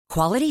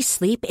Quality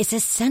sleep is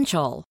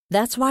essential.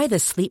 That's why the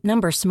Sleep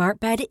Number Smart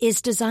Bed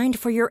is designed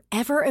for your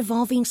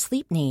ever-evolving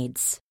sleep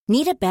needs.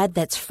 Need a bed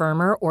that's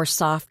firmer or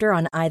softer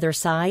on either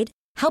side?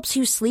 Helps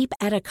you sleep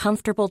at a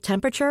comfortable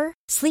temperature?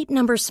 Sleep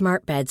Number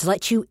Smart Beds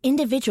let you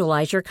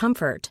individualize your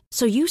comfort,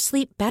 so you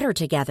sleep better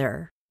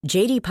together.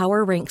 J.D.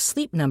 Power ranks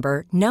Sleep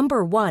Number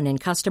number 1 in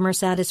customer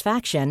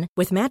satisfaction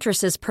with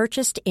mattresses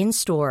purchased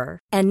in-store.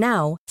 And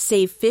now,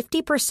 save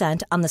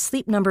 50% on the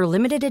Sleep Number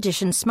Limited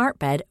Edition Smart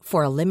Bed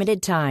for a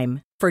limited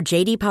time. For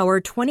J.D. Power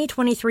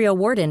 2023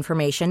 award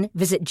information,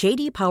 visit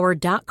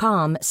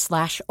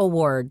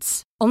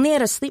jdpower.com/awards. Only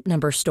at a Sleep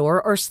Number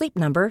store or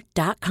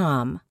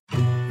sleepnumber.com.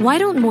 Why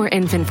don't more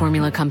infant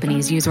formula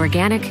companies use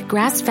organic,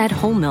 grass-fed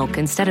whole milk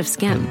instead of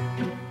skim?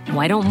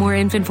 Why don't more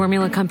infant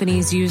formula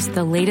companies use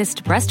the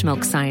latest breast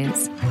milk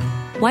science?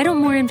 Why don't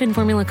more infant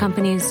formula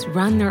companies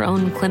run their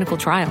own clinical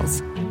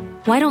trials?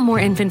 Why don't more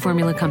infant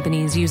formula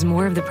companies use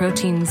more of the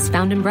proteins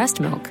found in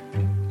breast milk?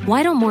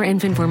 Why don't more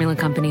infant formula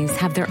companies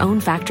have their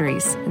own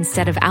factories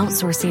instead of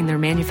outsourcing their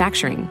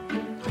manufacturing?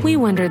 We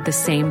wondered the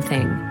same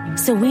thing.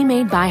 So we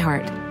made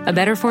ByHeart, a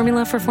better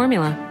formula for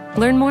formula.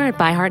 Learn more at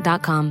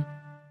byheart.com.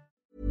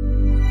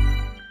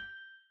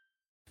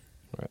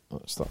 Right,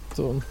 that's that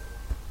done.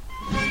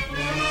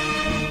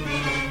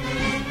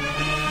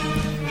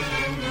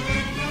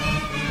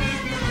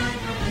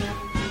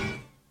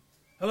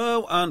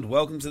 Hello and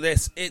welcome to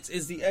this. It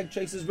is the Egg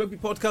Chasers Rugby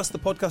Podcast, the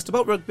podcast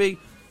about rugby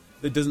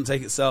that doesn't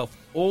take itself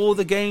or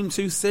the game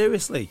too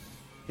seriously.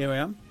 Here I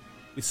am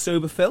with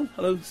Sober Phil.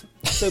 Hello,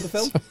 Sober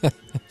Phil.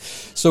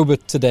 Sober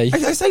today.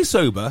 I say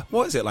sober.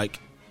 What is it,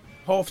 like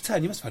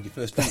 10:30? You must have had your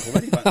first drink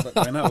already by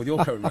now with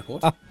your current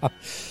record.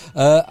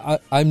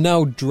 I'm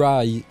now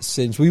dry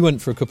since we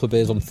went for a couple of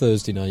beers on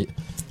Thursday night.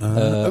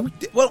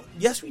 Well,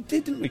 yes, we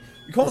did, didn't we?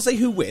 We can't say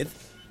who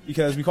with,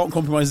 because we can't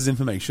compromise his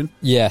information.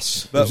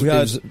 Yes. But we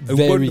had a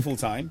wonderful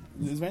time.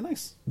 It was very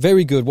nice.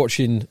 Very good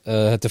watching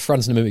the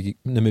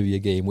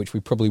France-Namibia game, which we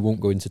probably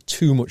won't go into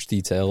too much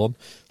detail on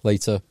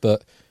later,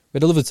 but we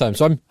had a lovely time.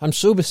 So I'm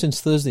sober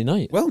since Thursday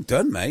night. Well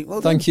done, mate.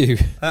 Well done. Thank you.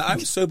 I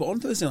was sober on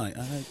Thursday night.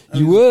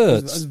 You were?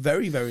 I was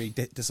very, very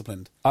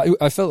disciplined.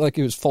 I felt like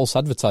it was false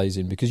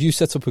advertising because you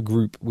set up a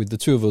group with the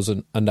two of us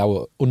and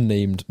our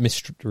unnamed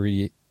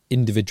mystery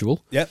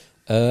individual. Yep.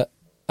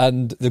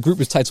 And the group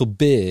was titled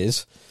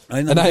Beers.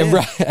 I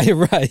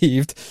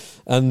arrived,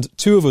 and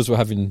two of us were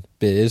having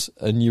beers,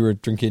 and you were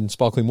drinking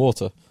sparkling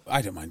water.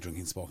 I don't mind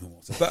drinking sparkling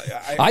water, but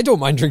I don't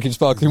mind drinking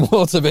sparkling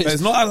water, but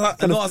it's not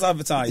as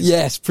advertised.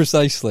 Yes,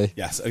 precisely.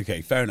 Yes,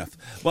 okay, fair enough.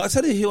 Well, I'll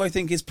tell you who I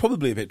think is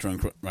probably a bit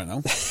drunk right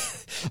now.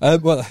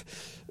 Well,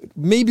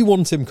 maybe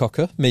one Tim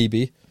Cocker,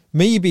 maybe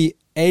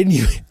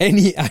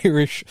any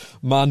Irish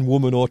man,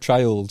 woman or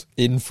child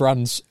in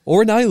France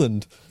or in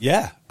Ireland.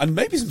 Yeah, and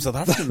maybe some South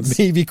Africans.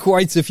 Maybe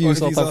quite a few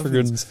South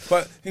Africans.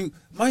 But who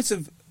might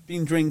have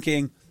been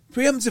drinking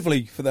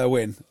preemptively for their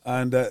win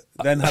and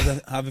then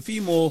have a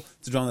few more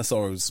to drown their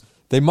sorrows.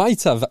 They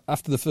might have,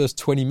 after the first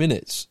 20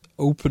 minutes,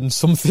 opened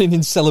something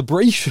in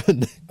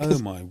celebration. Oh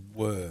my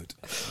word.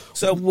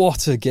 So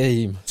what a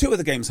game. 2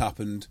 other games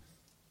happened,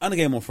 and a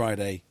game on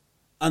Friday,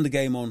 and a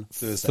game on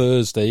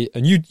Thursday.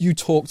 And you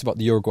talked about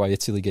the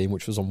Uruguay-Italy game,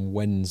 which was on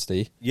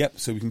Wednesday. Yep,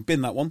 so we can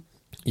bin that one.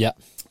 Yeah.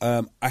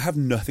 I have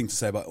nothing to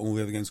say about all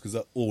the other games because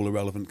they're all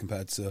irrelevant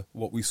compared to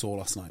what we saw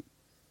last night.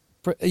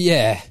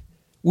 Yeah.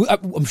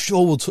 I'm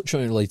sure we'll touch on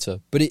it later,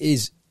 but it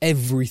is,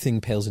 everything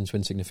pales into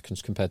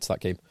insignificance compared to that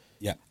game.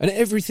 Yeah. And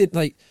everything,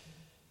 like,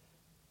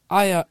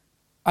 I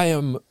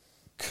am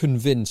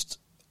convinced,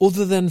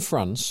 other than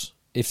France,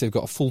 if they've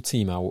got a full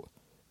team out,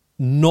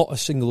 not a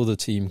single other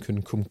team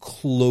can come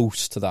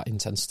close to that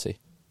intensity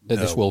at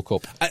this World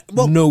Cup.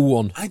 No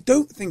one. I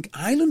don't think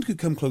Ireland could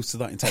come close to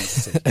that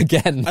intensity.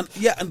 Again. And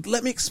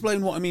let me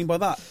explain what I mean by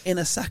that in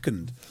a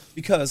second,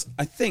 because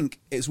I think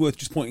it's worth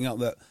just pointing out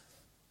that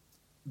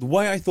the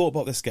way I thought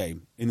about this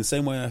game, in the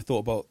same way I thought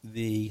about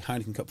the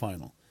Heineken Cup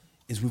final,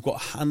 is we've got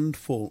a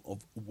handful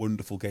of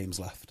wonderful games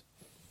left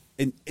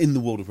in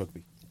the world of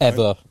rugby.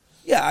 Ever. Right?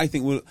 Yeah, I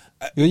think we'll...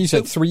 you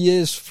said 3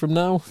 years from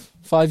now?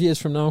 5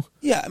 years from now?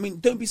 Yeah, I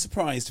mean, don't be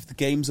surprised if the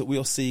games that we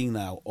are seeing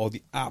now are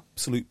the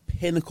absolute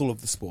pinnacle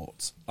of the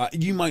sport.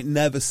 You might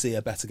never see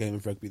a better game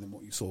of rugby than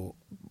what you saw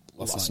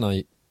last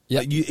night.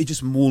 Yeah, it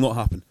just will not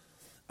happen.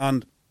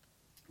 And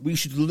we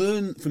should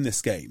learn from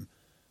this game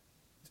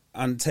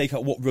and take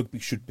out what rugby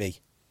should be.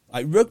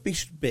 Like, rugby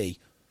should be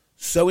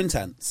so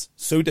intense,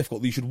 so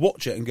difficult that you should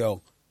watch it and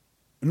go,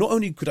 not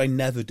only could I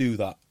never do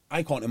that,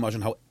 I can't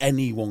imagine how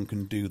anyone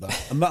can do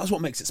that. And that's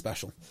what makes it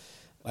special.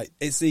 Like,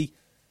 it's the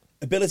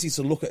ability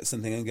to look at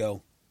something and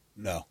go,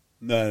 no.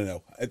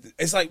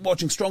 It's like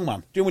watching Strongman.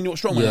 Do you know when you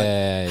watch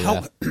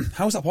Strongman?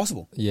 How is that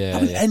possible? Yeah.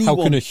 How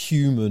can a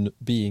human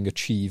being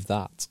achieve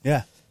that?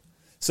 Yeah.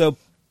 So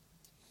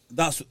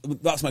that's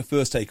my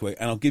first takeaway,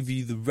 and I'll give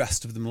you the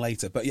rest of them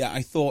later. But yeah,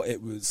 I thought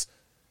it was,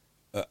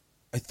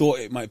 I thought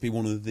it might be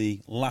one of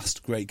the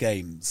last great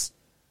games,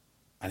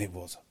 and it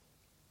was.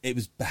 It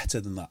was better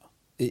than that.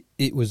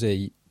 It was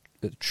a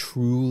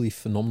truly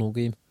phenomenal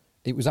game.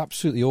 It was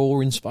absolutely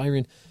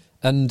awe-inspiring,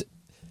 and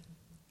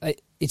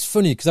it's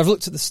funny because I've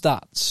looked at the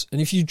stats, and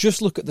if you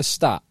just look at the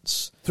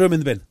stats, throw them in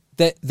the bin.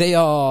 They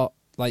are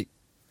like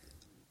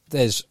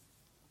there's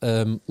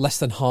less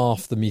than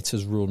half the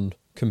meters run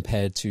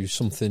compared to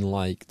something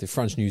like the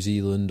France-New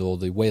Zealand or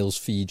the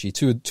Wales-Fiji,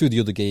 two of the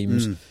other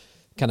games,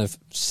 kind of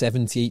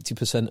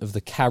 70-80% of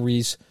the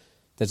carries.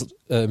 There's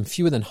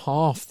fewer than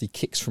half the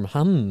kicks from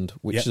hand,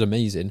 which is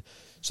amazing.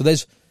 So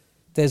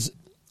there's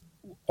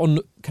on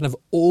kind of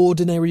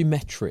ordinary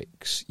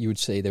metrics, you would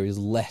say there is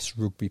less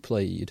rugby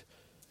played.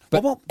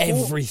 But what about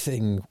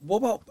everything... What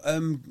about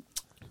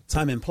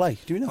time in play?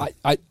 Do you know?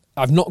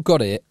 I've not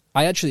got it.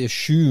 I actually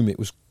assume it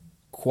was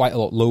quite a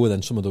lot lower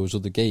than some of those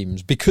other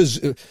games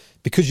because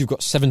you've got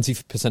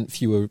 70%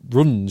 fewer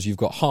runs, you've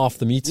got half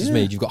the meters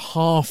made, you've got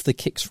half the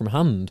kicks from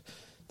hand.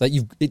 That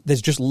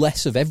there's just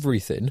less of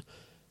everything,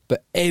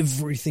 but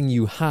everything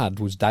you had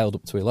was dialed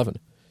up to 11.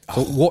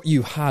 So what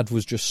you had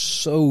was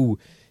just so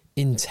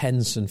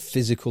intense and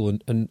physical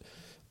and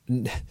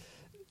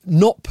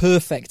not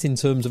perfect in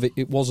terms of it.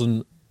 It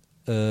wasn't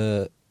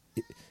the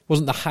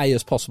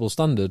highest possible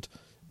standard.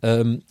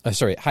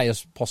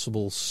 Highest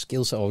possible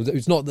skill set.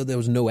 It's not that there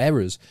was no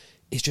errors.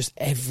 It's just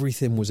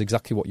everything was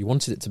exactly what you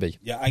wanted it to be.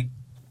 Yeah, I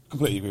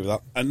completely agree with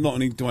that. And not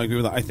only do I agree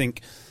with that, I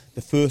think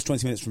the first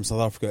 20 minutes from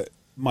South Africa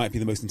might be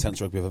the most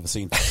intense rugby I've ever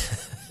seen.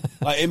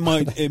 Like it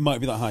might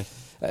be that high.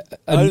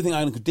 I don't think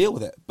Ireland could deal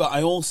with it, but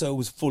I also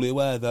was fully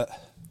aware that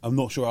I'm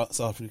not sure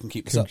South Africa can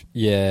keep this up.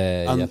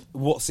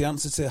 What's the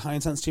answer to high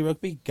intensity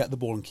rugby? Get the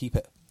ball and keep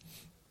it.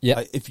 Yeah,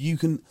 like, if you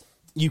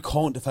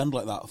can't defend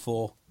like that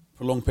for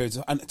long periods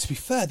of, and to be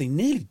fair, they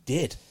nearly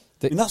did.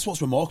 That's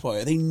what's remarkable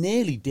about it. They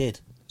nearly did.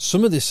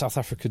 Some of this South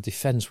Africa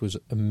defence was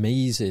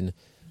amazing,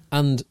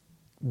 and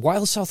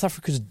while South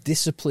Africa's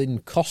discipline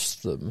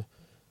cost them,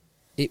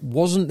 it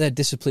wasn't their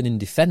discipline in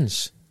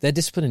defence. Their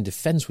discipline in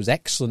defence was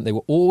excellent. They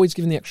were always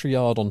giving the extra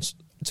yard on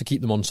to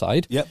keep them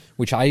onside,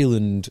 which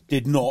Ireland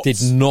did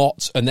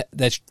not. And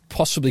there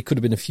possibly could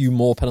have been a few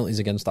more penalties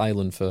against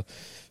Ireland for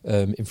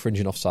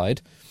infringing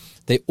offside.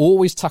 They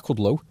always tackled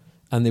low,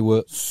 and they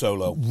were so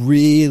low,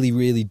 really,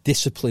 really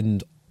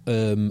disciplined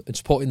and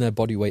supporting their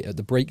body weight at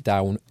the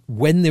breakdown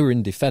when they were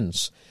in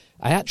defence.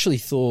 I actually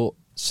thought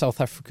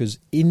South Africa's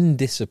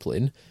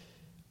indiscipline,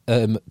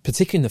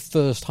 particularly in the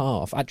first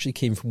half, actually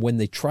came from when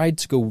they tried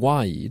to go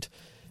wide,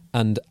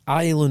 and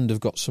Ireland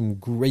have got some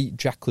great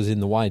jacklers in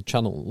the wide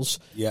channels.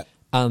 Yeah.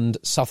 And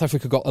South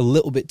Africa got a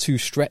little bit too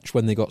stretched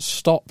when they got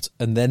stopped,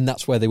 and then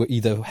that's where they were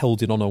either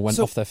held in on or went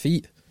off their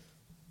feet.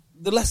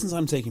 The lessons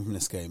I'm taking from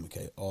this game,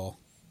 are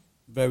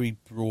very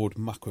broad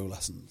macro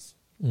lessons,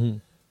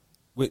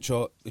 which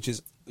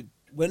is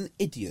when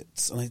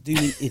idiots, and I do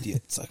mean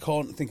idiots, I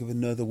can't think of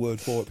another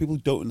word for it, people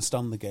who don't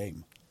understand the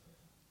game,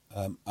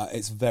 at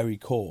its very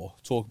core,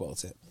 talk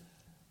about it.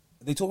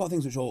 They talk about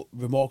things which are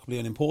remarkably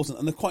unimportant,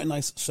 and they're quite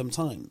nice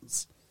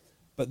sometimes.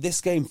 But this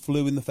game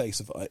flew in the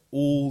face of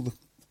all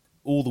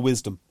the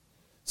wisdom.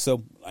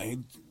 So I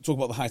talk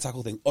about the high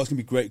tackle thing. Oh, it's going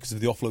to be great because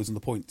of the offloads and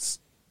the points.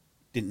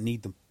 Didn't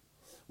need them.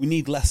 We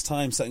need less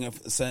time setting up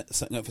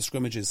for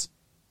scrimmages.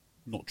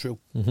 Not true.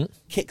 Mm-hmm.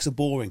 Kicks are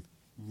boring.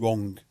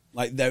 Wrong.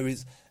 Like there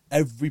is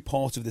every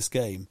part of this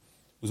game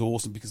was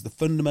awesome because the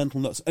fundamental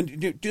nuts. And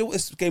do you know what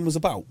this game was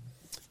about?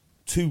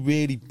 Two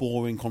really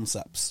boring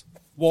concepts.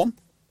 One,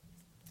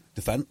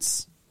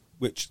 defence,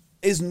 which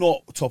is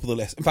not top of the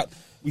list. In fact,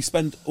 we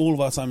spend all of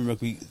our time in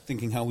rugby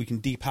thinking how we can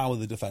depower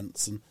the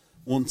defence and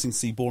wanting to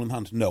see ball in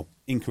hand. No,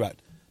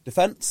 incorrect.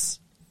 Defence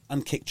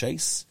and kick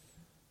chase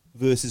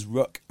versus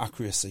ruck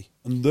accuracy.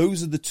 And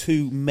those are the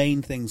two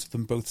main things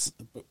from both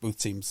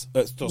teams.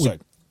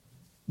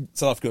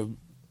 South Africa,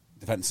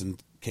 defence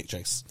and kick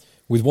chase.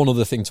 With one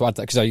other thing to add,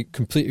 because I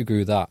completely agree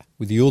with that,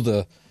 with the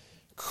other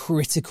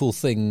critical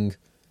thing,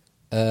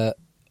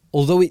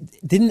 although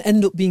it didn't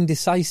end up being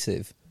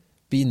decisive,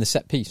 being the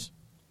set piece.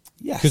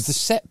 Yes. Because the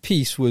set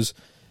piece was,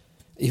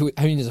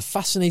 it's a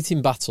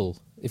fascinating battle.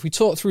 If we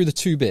talk through the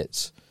two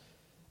bits,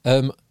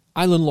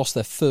 Ireland lost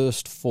their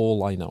first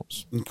 4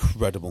 lineouts.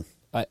 Incredible.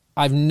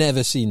 I've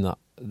never seen that.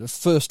 The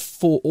first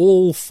 4,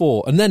 all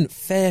 4. And then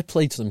fair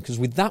play to them, because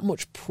with that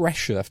much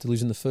pressure after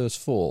losing the first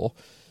 4,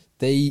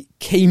 they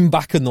came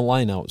back in the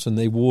lineouts and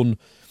they won,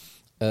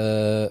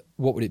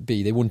 what would it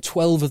be? They won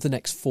 12 of the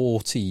next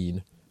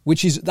 14.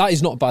 That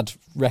is not a bad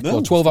record.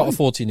 No, 12 out of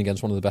 14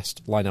 against one of the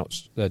best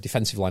lineouts,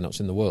 defensive lineouts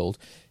in the world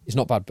is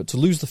not bad. But to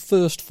lose the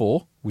first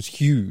 4 was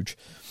huge.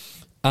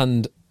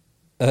 And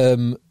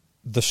the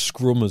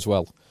scrum as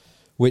well,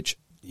 which...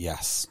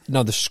 Yes.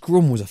 Now, the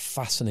scrum was a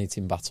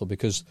fascinating battle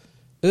because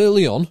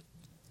early on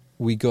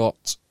we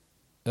got...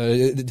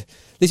 this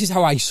is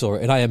how I saw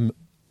it, and I am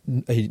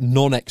a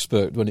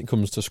non-expert when it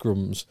comes to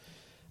scrums.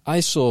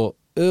 I saw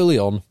early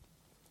on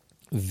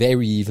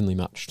very evenly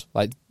matched.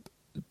 Like,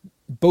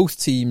 both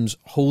teams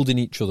holding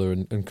each other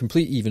and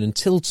complete even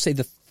until, say,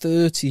 the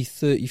 30,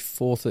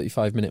 34,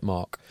 35 minute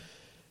mark.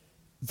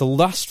 The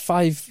last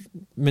 5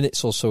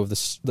 minutes or so of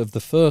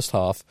the first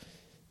half,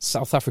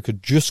 South Africa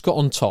just got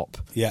on top.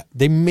 Yeah.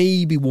 They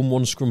maybe won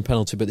one scrum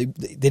penalty, but they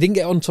didn't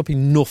get on top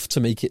enough to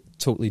make it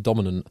totally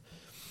dominant.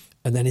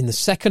 And then in the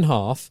second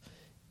half,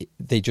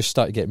 they just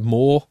started getting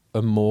more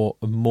and more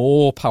and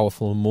more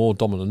powerful and more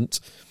dominant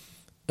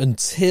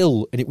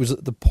until, and it was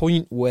at the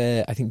point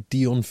where I think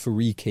Dion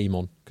Fourie came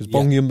on, because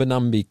Bongyumba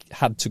Nambi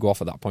had to go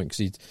off at that point because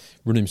he'd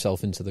run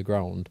himself into the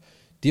ground.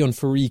 Dion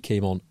Fourie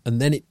came on, and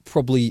then it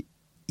probably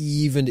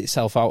evened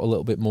itself out a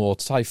little bit more.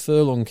 Ty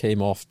Furlong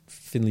came off,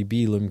 Finlay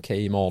Bealham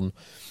came on,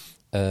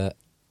 and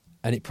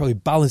it probably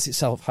balanced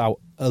itself out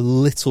a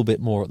little bit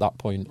more at that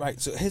point. Right,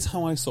 so here's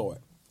how I saw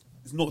it.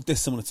 It's not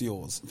dissimilar to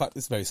yours. In fact,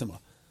 it's very similar.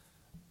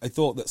 I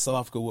thought that South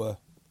Africa were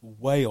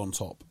way on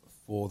top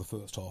for the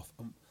first half.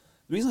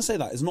 The reason I say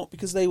that is not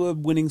because they were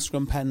winning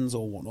scrum pens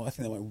or whatnot. I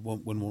think they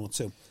might win one or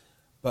two.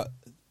 But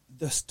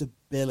the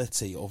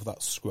stability of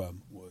that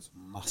scrum was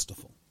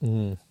masterful.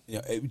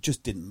 It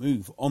just didn't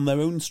move. On their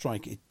own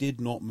strike, it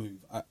did not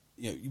move.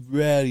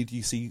 Rarely do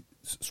you see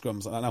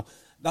scrums like that. Now,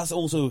 that's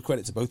also a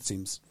credit to both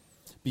teams,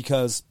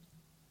 because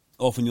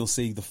often you'll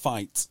see the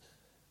fight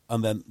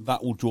and then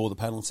that will draw the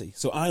penalty.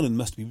 So Ireland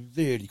must be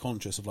really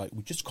conscious of,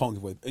 we just can't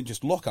give away,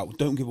 just lock out,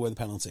 don't give away the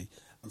penalty.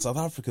 And South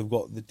Africa have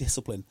got the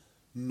discipline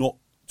not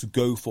to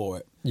go for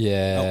it.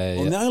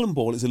 On the Ireland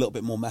ball, it's a little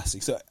bit more messy.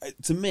 So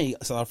to me,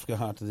 South Africa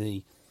had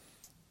the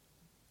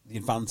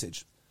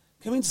advantage.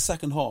 Coming into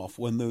second half,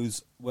 when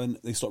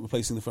they start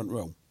replacing the front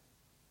row.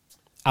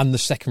 And the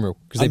second row,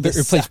 because they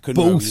replaced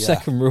both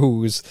second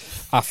rows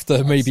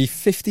after maybe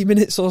 50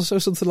 minutes or so,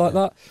 something like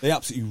that. They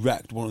absolutely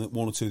wrecked one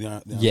or two of the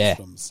Irish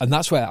scrums. And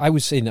that's where I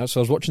was saying that. So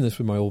I was watching this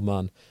with my old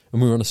man,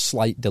 and we were on a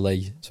slight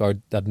delay. So I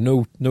had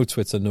no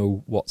Twitter,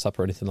 no WhatsApp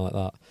or anything like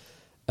that.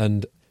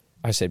 And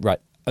I said, right,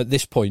 at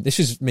this point, this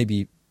is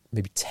maybe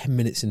 10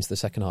 minutes into the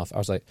second half, I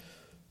was like,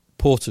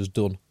 Porter's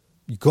done.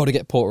 You've got to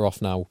get Porter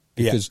off now,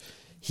 because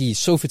he's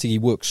so fatigued. He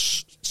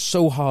works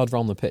so hard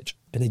around the pitch.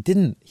 And they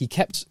didn't. He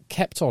kept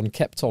on.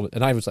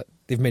 And I was like,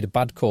 they've made a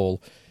bad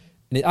call.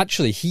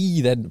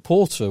 And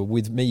Porter,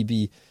 with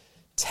maybe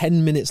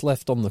 10 minutes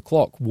left on the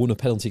clock, won a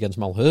penalty against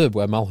Malherbe,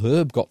 where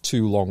Malherbe got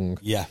too long.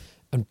 Yeah.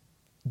 And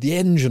the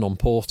engine on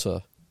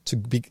Porter,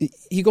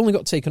 he only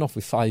got taken off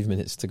with 5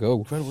 minutes to go.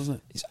 Incredible, wasn't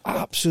it? It's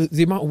absolutely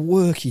the amount of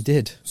work he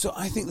did. So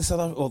I think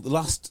the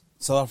last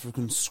South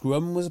African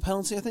scrum was a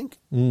penalty, I think.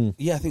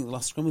 Yeah, I think the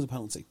last scrum was a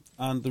penalty.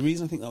 And the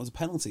reason I think that was a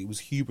penalty was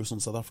hubris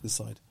on South Africa's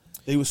side.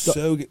 They were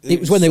it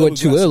was when they went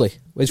too early.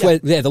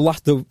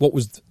 What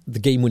was the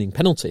game-winning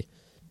penalty?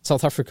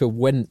 South Africa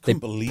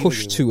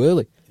pushed too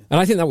early, and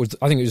I think it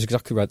was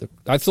exactly right.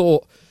 I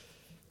thought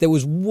there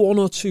was one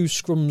or two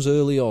scrums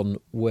early on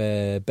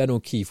where Ben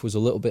O'Keefe was a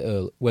little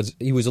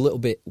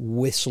bit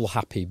whistle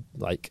happy,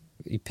 like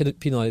he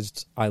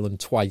penalised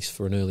Ireland twice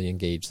for an early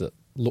engage that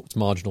looked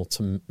marginal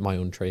to my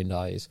untrained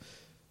eyes.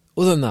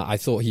 Other than that, I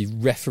thought he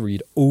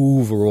refereed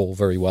overall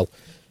very well.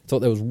 I thought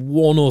there was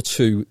one or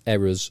two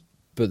errors,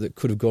 but that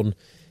could have gone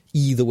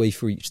either way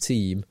for each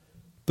team.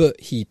 But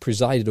he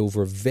presided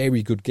over a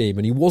very good game,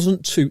 and he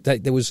wasn't too.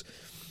 There was,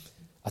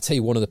 I'll tell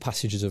you, one of the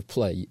passages of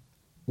play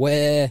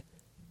where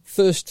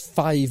first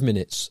 5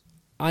 minutes,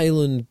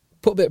 Ireland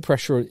put a bit of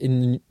pressure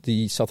in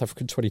the South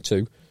African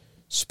 22,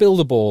 spill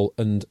the ball,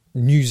 and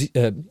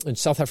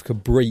South Africa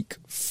break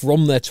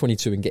from their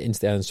 22 and get into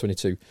the Ireland's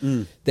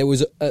 22. There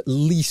was at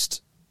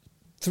least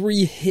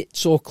 3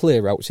 hits or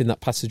clear outs in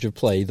that passage of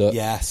play that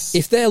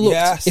if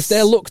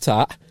they're looked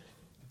at.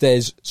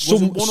 There's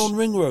one on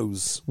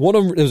Ringrose.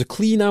 There was a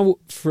clean out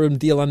from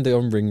Diolande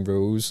on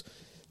Ringrose.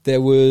 There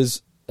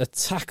was a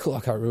tackle. I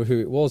can't remember who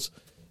it was.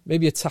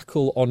 Maybe a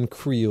tackle on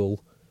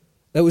Creel.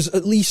 There was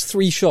at least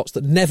 3 shots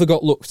that never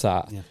got looked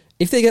at. Yeah.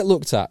 If they get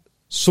looked at,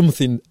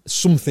 something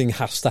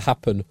has to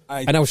happen.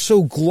 And I was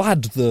so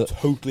glad that.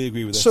 Totally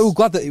agree with this. So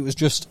glad that it was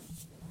just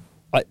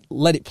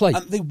let it play.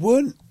 And they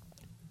weren't.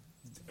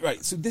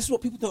 Right. So this is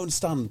what people don't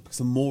understand, because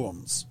they're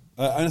morons.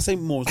 And I say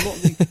morons, not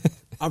the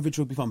average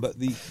rugby fan, but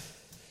the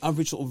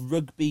average sort of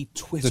rugby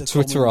Twitter. The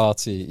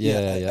Twitterati,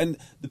 yeah. And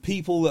the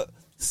people that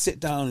sit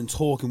down and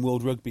talk in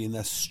World Rugby in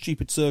their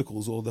stupid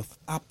circles, or the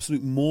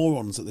absolute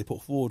morons that they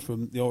put forward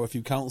from the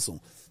RFU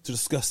Council to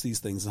discuss these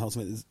things and how to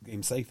make this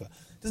game safer.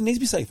 It doesn't need to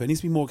be safer, it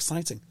needs to be more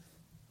exciting.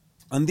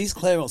 And these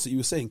clear-outs that you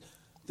were saying,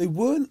 they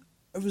weren't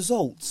a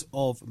result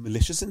of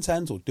malicious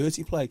intent or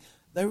dirty play.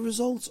 They're a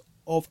result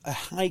of a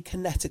high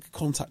kinetic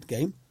contact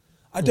game.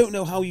 I don't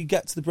know how you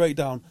get to the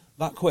breakdown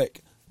that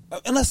quick.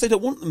 Unless they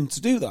don't want them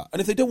to do that. And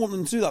if they don't want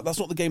them to do that, that's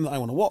not the game that I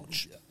want to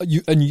watch.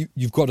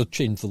 You've got to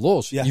change the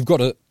laws. Yeah. You've got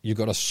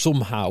to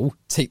somehow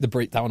take the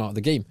breakdown out of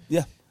the game.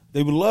 Yeah.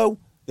 They were low,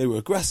 they were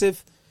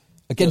aggressive.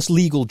 Against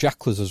legal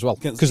jacklers as well.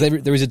 Because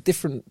there is a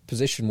different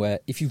position where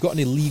if you've got an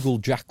illegal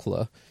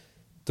jackler,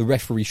 the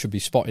referee should be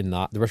spotting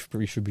that. The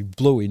referee should be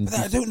blowing. But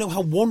I don't know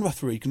how one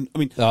referee can...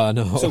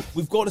 no. So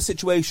we've got a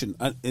situation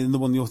in the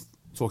one you're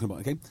talking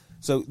about, okay?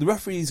 So the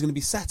referee is going to be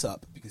set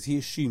up because he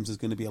assumes there's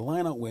going to be a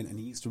line-out win and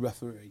he needs to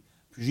referee,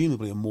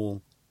 presumably, a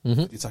maul for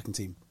the attacking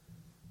team.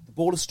 The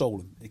ball is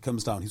stolen. It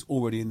comes down. He's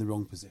already in the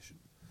wrong position.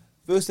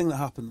 First thing that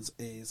happens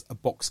is a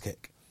box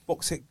kick.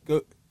 Box kick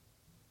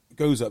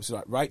goes up.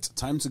 So right,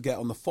 time to get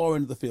on the far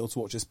end of the field to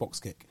watch this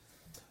box kick.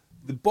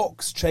 The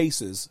box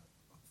chasers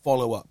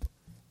follow up.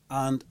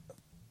 And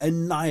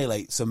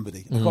annihilate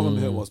somebody. I can't remember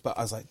who it was, but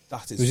I was like,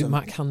 that is... Was it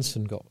Mac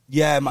Hansen got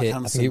Mac hit?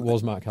 Hansen. I think it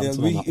was Mac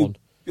Hansen on that one.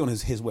 On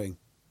his wing.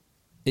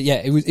 Yeah,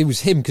 it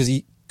was him, because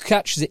he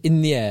catches it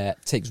in the air,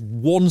 takes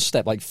one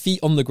step, like feet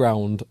on the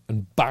ground,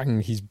 and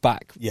bang, he's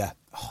back. Yeah.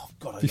 Oh,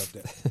 God, I loved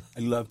it. I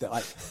loved it.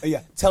 Like,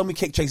 tell me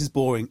kick chase is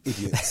boring,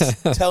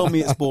 idiots. Tell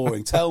me it's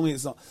boring. Tell me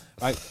it's not.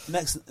 Right,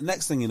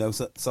 next thing you know,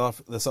 the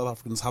South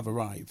Africans have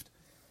arrived.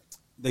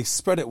 They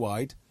spread it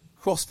wide,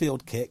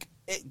 cross-field kick.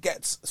 It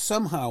gets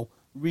somehow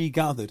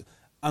regathered,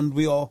 and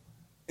we are,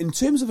 in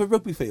terms of a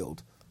rugby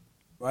field,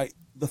 right,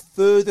 the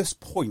furthest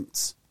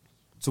point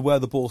to where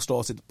the ball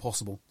started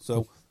possible.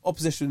 So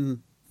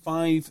opposition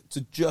 5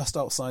 to just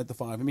outside the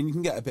 5. I mean, you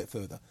can get a bit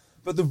further.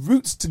 But the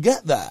routes to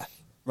get there,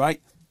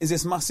 right, is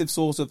this massive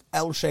sort of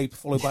L shape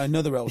followed by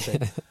another L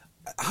shape.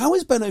 How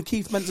is Ben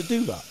O'Keefe meant to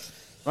do that,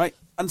 right?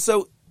 And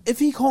so if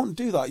he can't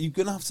do that, you're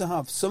going to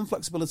have some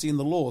flexibility in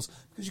the laws,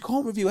 because you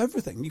can't review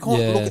everything. You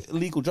can't look at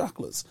illegal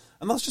jacklers.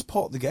 And that's just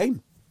part of the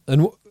game.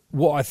 And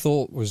what I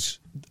thought was,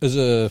 for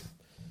the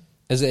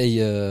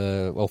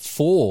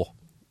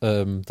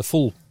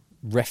full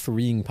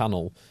refereeing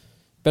panel,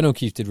 Ben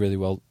O'Keefe did really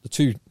well. The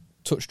 2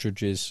 touch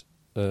judges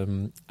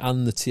and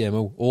the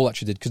TMO all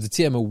actually did, because the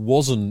TMO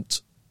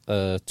wasn't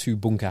too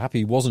bunker happy.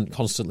 He wasn't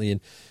constantly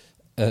in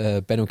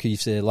Ben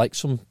O'Keefe's ear like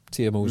some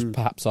TMOs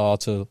perhaps are,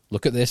 to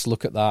look at this,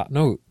 look at that.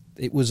 No,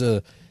 it was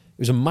a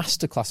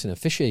masterclass in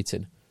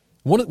officiating.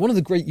 One of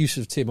the great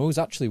uses of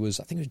TMOs actually was,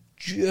 I think it was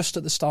just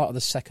at the start of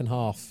the second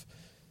half,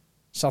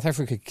 South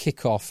Africa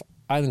kick off,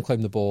 Ireland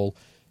claim the ball,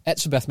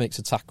 Etzebeth makes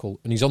a tackle,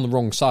 and he's on the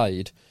wrong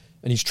side,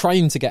 and he's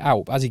trying to get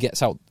out. As he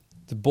gets out,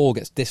 the ball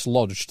gets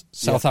dislodged.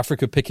 South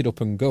Africa pick it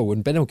up and go,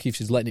 and Ben O'Keefe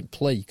is letting it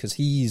play because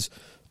he's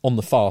on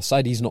the far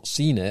side. He's not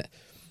seen it,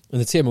 and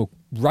the TMO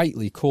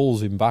rightly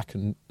calls him back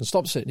and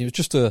stops it. And it was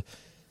just a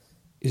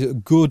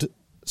good,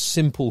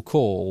 simple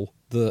call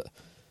that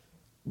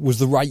was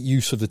the right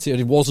use of the TMO.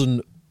 It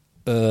wasn't.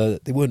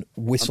 They weren't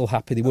whistle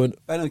happy. They weren't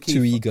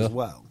too eager.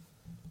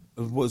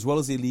 As well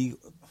as the illegal.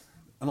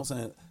 I'm not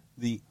saying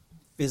the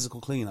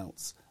physical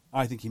clean-outs.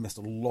 I think he missed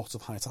a lot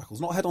of high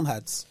tackles, not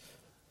head-on-heads,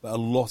 but a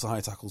lot of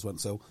high tackles went.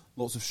 So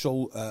lots of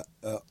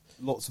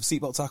lots of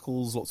seatbelt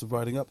tackles, lots of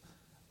riding up.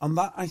 And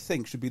that, I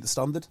think, should be the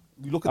standard.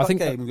 You look at that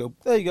game and go,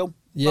 there you go.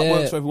 Yeah. That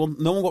works for everyone.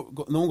 No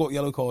one got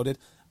yellow carded.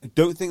 I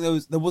don't think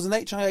there was an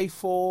HIA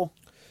for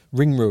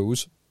ring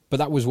rows, but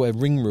that was where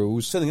ring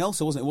rows. Something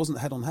else, wasn't it? It wasn't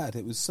head on head.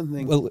 It was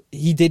something. Well,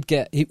 he did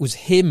get. It was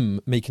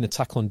him making a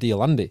tackle on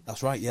Diolandi.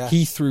 That's right. Yeah.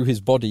 He threw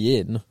his body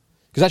in,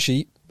 because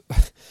actually,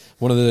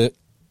 one of the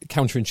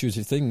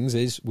counterintuitive things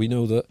is we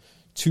know that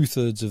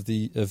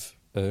 2/3 of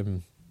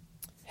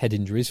head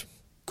injuries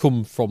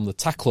come from the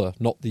tackler,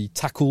 not the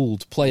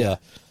tackled player.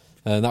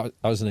 And that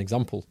was an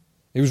example.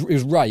 It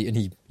was right, and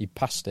he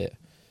passed it,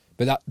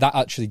 but that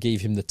actually gave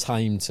him the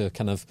time to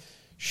kind of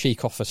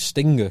shake off a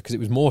stinger, because it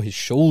was more his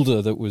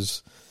shoulder that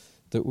was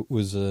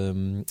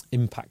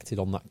impacted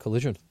on that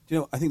collision. Do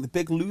you know? I think the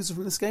big loser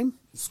from this game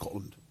is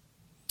Scotland.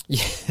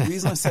 Yeah. The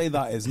reason I say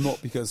that is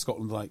not because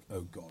Scotland's like,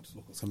 oh God,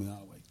 look what's coming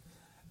our way.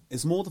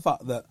 It's more the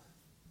fact that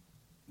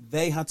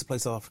they had to play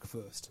South Africa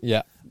first.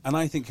 Yeah. And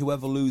I think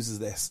whoever loses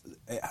this,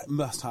 it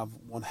must have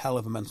one hell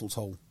of a mental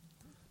toll,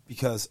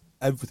 because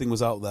everything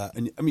was out there.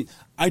 And I mean,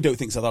 I don't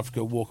think South Africa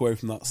will walk away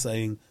from that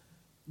saying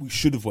we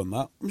should have won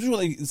that. I'm sure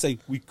they can say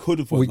we could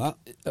have won that.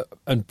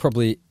 And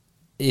probably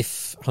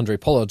if Handré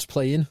Pollard's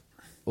playing,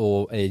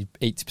 or a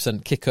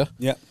 80% kicker,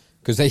 yeah,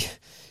 because they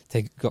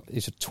got,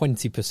 it's a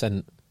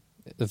 20%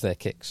 of their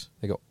kicks.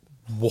 They got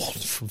 1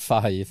 from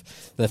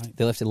 5.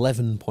 They left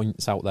 11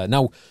 points out there.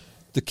 Now,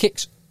 the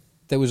kicks,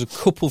 there was a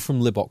couple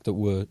from Libbok that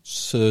were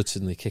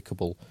certainly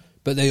kickable,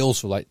 but they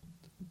also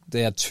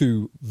they had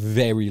 2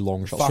 very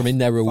long shots from in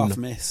their own.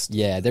 Missed.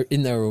 Yeah, they're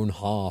in their own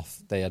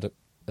half. They had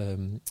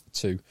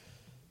 2,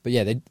 but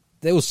yeah,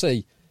 they'll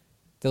say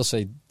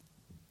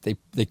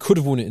they could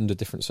have won it under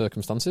different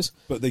circumstances.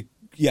 But they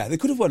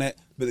could have won it,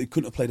 but they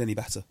couldn't have played any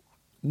better.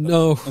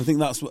 No, I think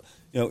that's what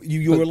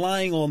you're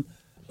relying on.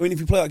 I mean, if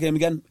you play that game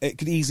again, it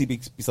could easily be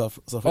South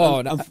Africa.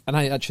 Oh, and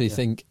I actually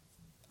think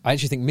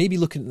maybe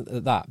looking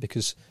at that,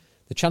 because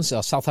the chances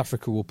are South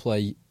Africa will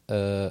play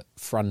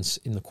France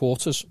in the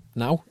quarters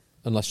now,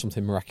 unless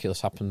something miraculous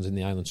happens in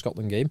the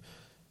Ireland-Scotland game.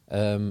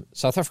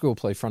 South Africa will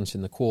play France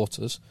in the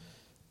quarters,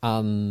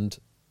 and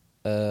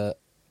I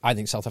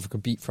think South Africa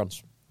beat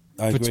France.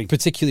 I agree.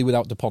 Particularly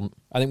without Dupont.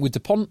 I think with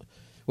Dupont,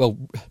 well,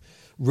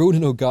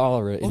 Ronan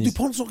O'Gara... Well,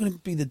 Dupont's not going to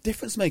be the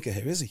difference maker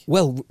here, is he?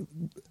 Well,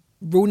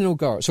 Ronan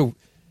O'Gara... So,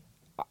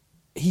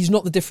 he's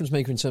not the difference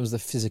maker in terms of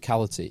the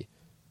physicality,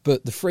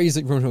 but the phrase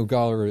that Ronan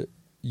O'Gara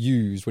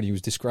used when he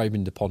was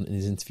describing Dupont in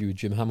his interview with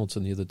Jim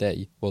Hamilton the other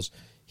day was,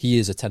 he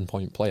is a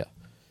 10-point player.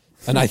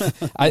 And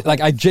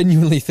I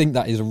genuinely think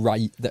that is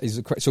right. That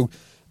is correct. So,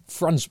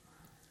 France,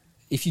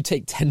 if you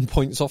take 10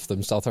 points off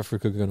them, South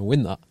Africa are going to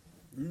win that.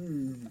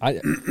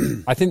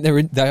 I think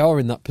they are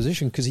in that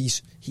position,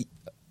 because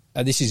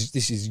and this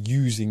is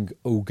using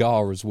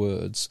O'Gara's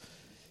words.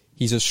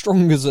 He's as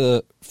strong as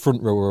a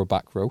front row or a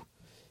back row.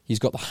 He's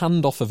got the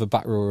handoff of a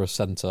back row or a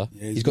centre.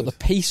 Yeah, he's got the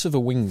pace of a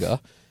winger.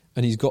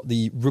 and he's got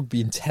the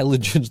rugby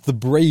intelligence, the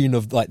brain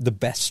of like the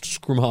best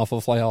scrum half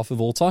or fly half of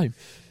all time.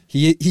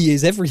 He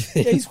is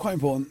everything. Yeah, he's quite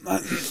important.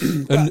 But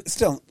and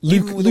still,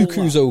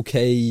 Luku's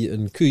okay,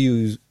 and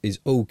Kuyu is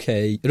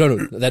okay. No,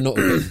 they're not.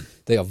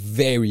 They are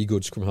very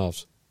good scrum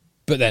halves,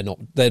 but they're not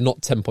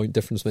 10-point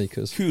difference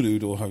makers.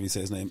 Kulud, or however you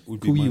say his name, would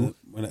be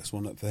my next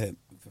one up for him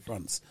for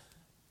France.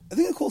 I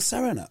think they'll call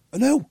Serena. Oh,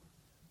 no,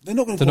 they're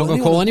not going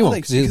to call anyone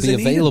because he'll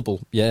be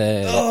available.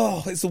 Yeah.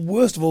 Oh, it's the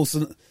worst of all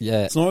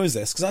scenarios.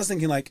 This because I was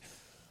thinking like,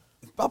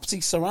 if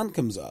Baptiste Saran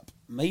comes up,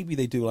 maybe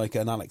they do like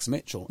an Alex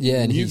Mitchell.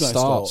 Yeah, and he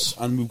starts,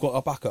 and we've got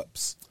our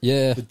backups.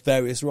 Yeah, with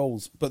various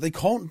roles, but they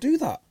can't do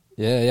that.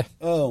 Yeah.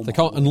 Oh, they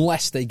can't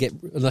unless they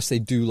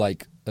do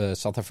like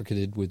South Africa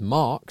did with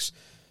Marks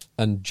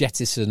and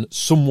jettison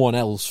someone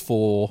else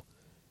for.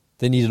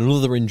 They need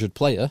another injured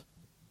player,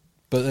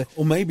 but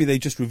or maybe they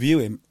just review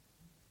him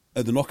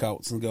at the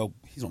knockouts and go,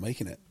 he's not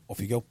making it. Off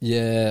you go.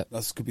 Yeah,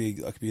 that could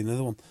be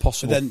another one.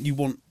 Possible. But then you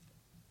want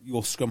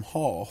your scrum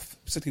half,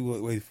 particularly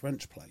the way the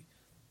French play,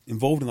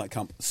 involved in that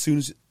camp as soon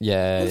as.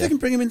 Yeah, they can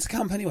bring him into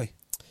camp anyway.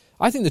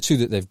 I think the two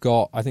that they've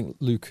got, I think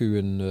Luku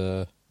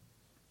and.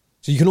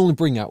 So you can only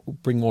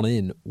bring one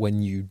in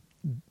when you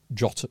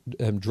drop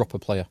a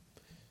player.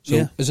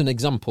 So as an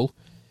example,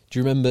 do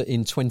you remember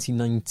in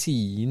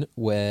 2019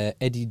 where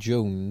Eddie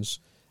Jones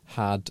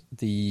had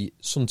the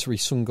Suntory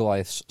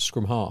Sungoliaths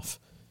scrum half?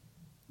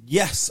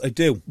 Yes, I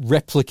do.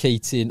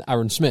 Replicating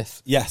Aaron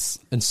Smith. Yes.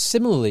 And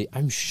similarly,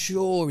 I'm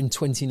sure in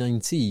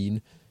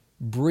 2019,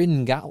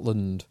 Bryn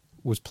Gatland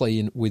was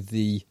playing with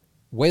the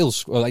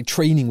Wales, or like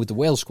training with the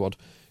Wales squad,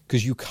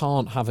 because you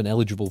can't have an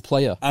eligible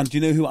player. And do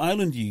you know who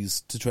Ireland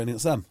used to train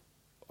against them?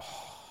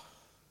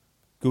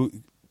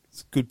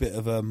 It's a good bit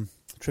of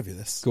trivia,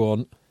 this. Go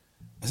on.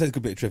 I said a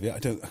good bit of trivia. I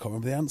can't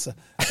remember the answer.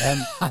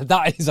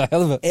 That is a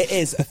hell of a... It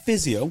is a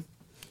physio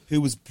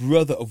who was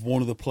brother of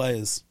one of the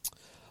players.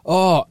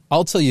 Oh,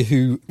 I'll tell you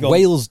who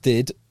Wales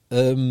did.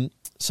 Sam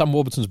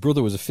Warburton's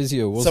brother was a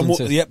physio,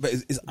 wasn't he? Yeah, but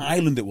it's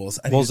Ireland it was.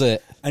 And was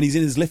it? And he's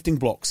in his lifting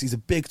blocks. He's a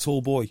big,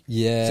 tall boy.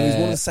 Yeah. So he's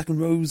one of the second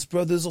rows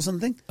brothers or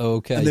something.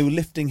 Okay. And they were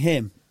lifting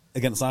him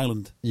against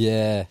Ireland.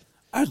 Yeah.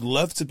 I'd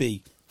love to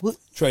be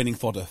training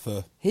fodder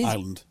for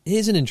Ireland.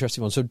 Here's an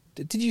interesting one. So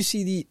did you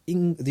see the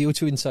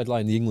O2 Inside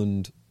Line, the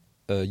England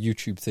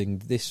YouTube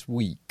thing this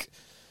week?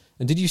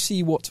 And did you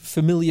see what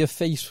familiar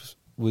face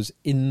was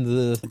in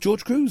the...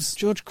 George Cruz.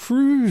 George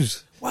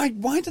Cruz. Why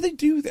do they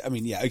do that? I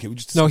mean, yeah, okay. We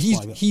just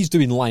he's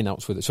doing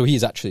line-outs with it. So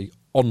he's actually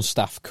on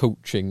staff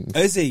coaching.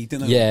 Is he?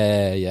 Didn't I?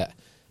 Yeah.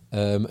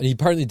 And he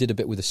apparently did a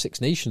bit with the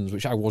Six Nations,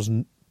 which I was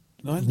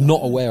not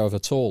aware of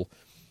at all.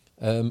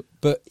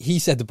 But he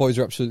said the boys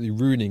are absolutely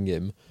ruining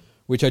him,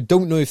 which I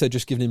don't know if they're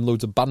just giving him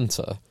loads of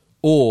banter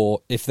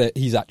or if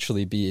he's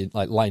actually being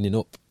like lining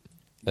up.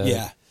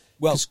 Yeah.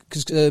 Well,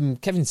 because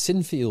Kevin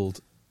Sinfield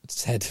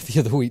said the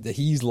other week that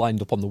he's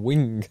lined up on the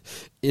wing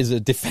is a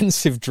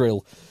defensive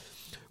drill,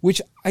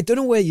 which I don't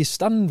know where you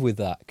stand with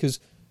that, because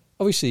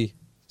obviously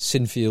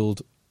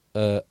Sinfield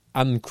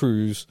and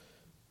Cruz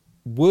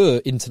were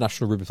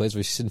international rugby players.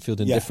 Obviously Sinfield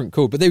in a different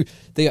code, but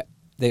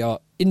they are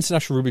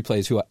international rugby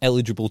players who are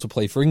eligible to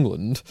play for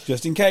England.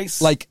 Just in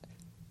case. Like,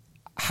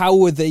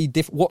 how are they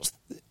what's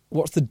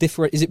the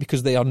difference? Is it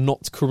because they are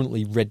not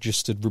currently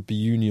registered rugby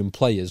union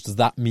players? Does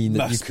that mean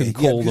that you can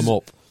call them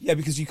up? Yeah,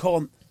 because you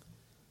can't.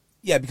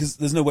 Yeah, because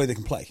there's no way they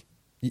can play.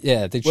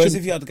 Yeah, whereas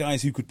if you had the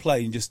guys who could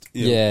play and just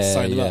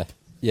sign them up.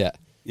 Yeah.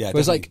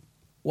 Whereas, like,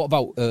 what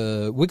about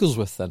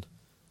Wigglesworth then?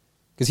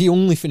 Because he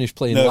only finished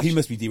playing. No, he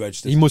must be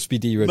deregistered. He must be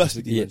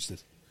deregistered. Yeah.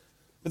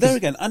 But there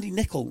again, Andy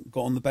Nicol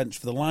got on the bench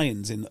for the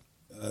Lions in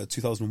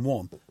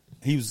 2001.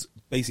 He was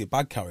basically a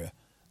bag carrier,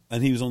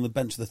 and he was on the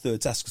bench for the third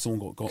test because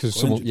someone got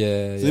injured.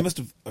 Yeah, so they must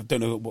have. I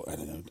don't know. I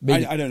don't know.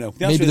 Maybe, I don't know.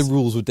 Maybe the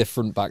rules were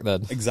different back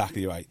then.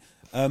 Exactly right.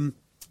 I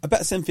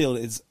bet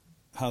Sinfield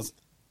has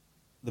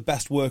the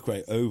best work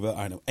rate over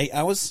 8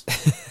 hours.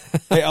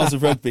 8 hours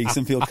of rugby.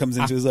 Sinfield comes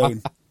into his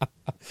own.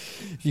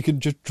 You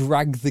can just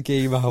drag the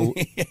game out.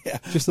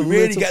 Just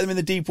really get them in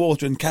the deep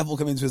water, and Kev will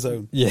come into his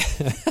own. Yeah.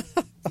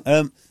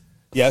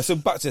 So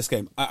back to this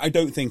game. I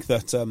don't think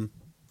that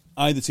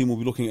either team will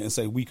be looking at it and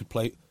say we could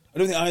play. I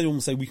don't think either one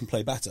will say we can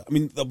play better. I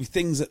mean, there'll be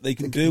things that they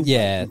can do.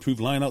 Yeah. Improve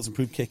lineouts,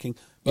 improve kicking.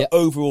 But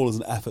overall, as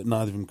an effort,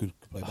 neither of them could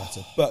play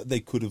better. But they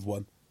could have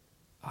won.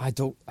 I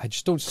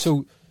just don't.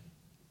 So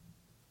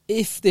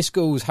if this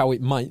goes how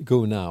it might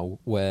go now,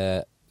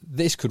 where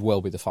this could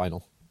well be the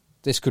final.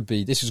 This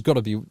has got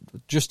to be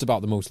just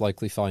about the most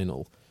likely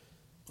final.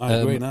 I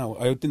agree now.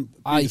 I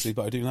didn't previously,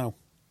 but I do now.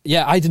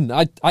 Yeah, I didn't.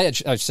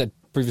 I said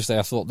previously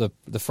I thought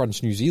the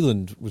France-New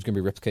Zealand was going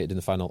to be replicated in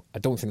the final. I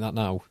don't think that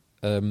now.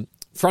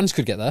 France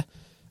could get there,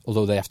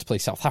 although they have to play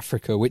South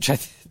Africa, which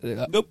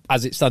nope.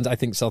 As it stands, I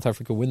think South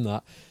Africa win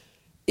that.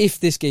 If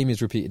this game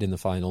is repeated in the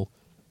final,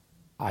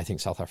 I think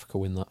South Africa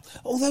win that.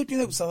 Although,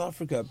 South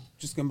Africa,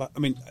 just going back, I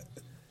mean,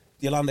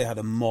 Diolande had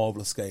a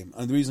marvellous game.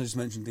 And the reason I just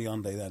mentioned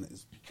Diolande then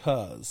is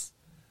because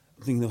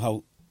I'm thinking of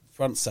how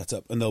France set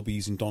up, and they'll be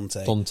using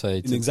Dante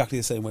in exactly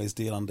the same way as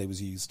Diolande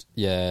was used.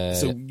 Yeah.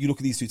 So you look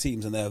at these two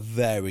teams, and they're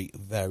very,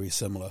 very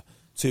similar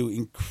two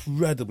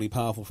incredibly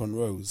powerful front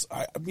rows.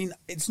 I mean,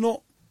 it's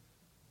not,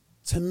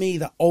 to me,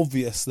 that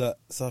obvious that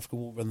South Africa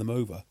will run them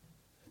over.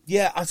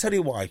 Yeah, I'll tell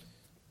you why.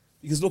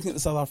 Because looking at the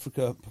South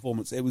Africa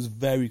performance, it was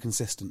very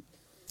consistent.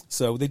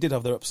 So they did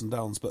have their ups and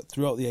downs, but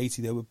throughout the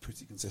 80, they were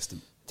pretty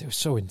consistent. They were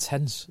so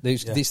intense.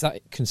 It's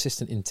that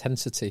consistent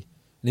intensity.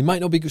 And they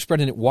might not be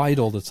spreading it wide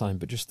all the time,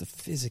 but just the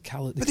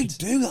physicality. But they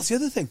do, that's the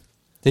other thing.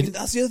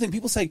 That's the other thing.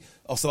 People say,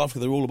 oh, South Africa,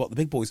 they're all about the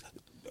big boys.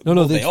 No,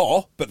 well, they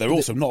are, but they're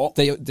also not.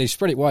 They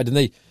spread it wide, and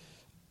they,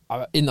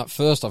 in that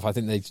first half, I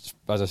think they,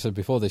 as I said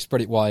before, they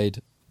spread it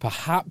wide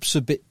perhaps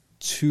a bit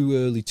too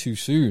early, too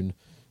soon.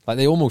 Like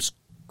they almost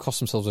cost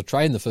themselves a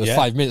try in the first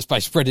 5 minutes by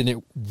spreading it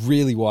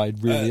really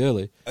wide, really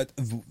early.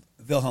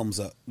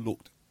 Wilhelmser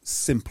looked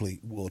simply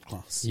world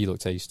class. He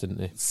looked ace, didn't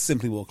he?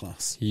 Simply world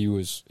class. He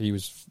was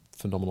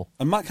phenomenal.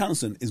 And Matt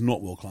Hansen is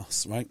not world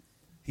class, right?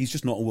 He's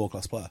just not a world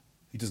class player.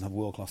 He doesn't have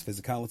world class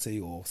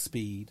physicality or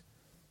speed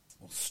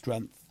or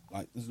strength.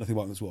 Like, there's nothing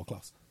about him that's world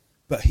class.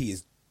 But he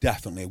is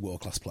definitely a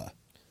world class player.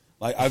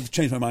 Like, I've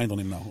changed my mind on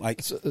him now.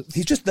 Like,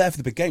 he's just there for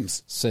the big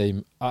games.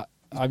 Same.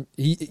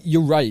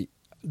 You're right.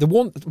 The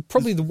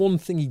one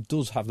thing he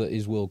does have that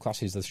is world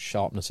class is the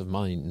sharpness of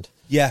mind.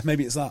 Yeah,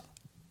 maybe it's that.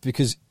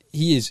 Because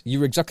he is.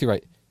 You're exactly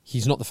right.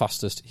 He's not the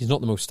fastest. He's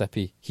not the most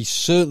steppy. He's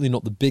certainly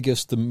not the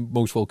biggest, the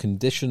most well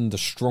conditioned, the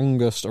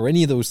strongest, or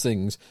any of those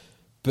things.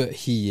 But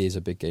he is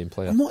a big game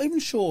player. I'm not even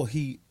sure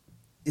he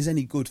is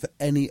any good for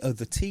any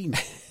other team.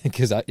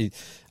 Because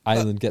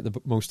Ireland get the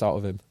most out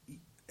of him.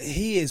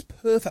 He is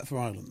perfect for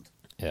Ireland.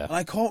 Yeah. And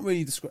I can't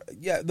really describe...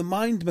 Yeah, the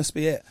mind must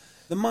be it.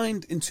 The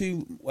mind in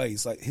two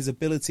ways. Like, his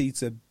ability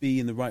to be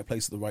in the right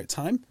place at the right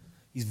time.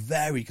 He's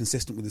very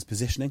consistent with his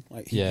positioning.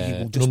 Like, he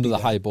will just under be the there.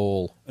 high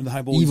ball. And the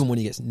high ball. Even when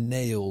he gets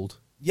nailed.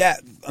 Yeah,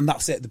 and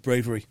that's it, the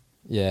bravery.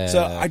 Yeah.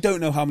 So I don't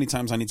know how many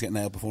times I need to get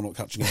nailed before not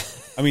catching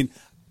it. I mean,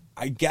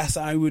 I guess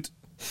I would...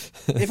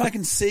 If I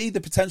can see the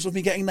potential of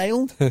me getting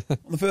nailed on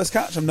the first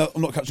catch, I'm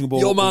not catching a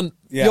ball. Your man,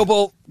 your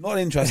ball. Not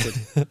interested.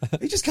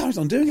 He just carries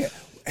on doing it.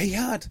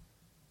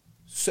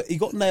 He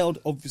got nailed,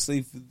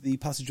 obviously, for the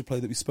passenger play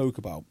that we spoke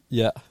about.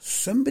 Yeah.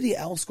 Somebody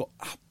else got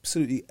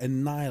absolutely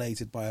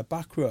annihilated by a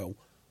back row,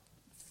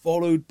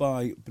 followed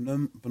by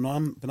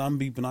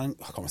Benambi,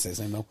 I can't say his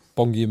name now.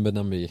 Bongi and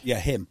Benambi. Yeah,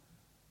 him.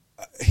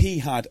 He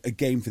had a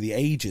game for the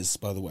ages,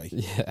 by the way.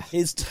 Yeah.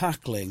 His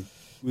tackling,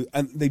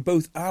 and they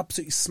both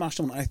absolutely smashed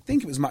him. I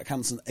think it was Matt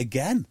Hansen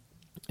again.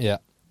 Yeah.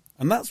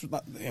 And that's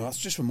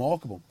just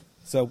remarkable.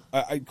 So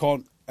I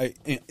can't...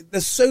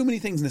 there's so many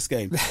things in this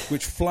game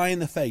which fly in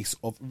the face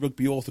of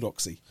rugby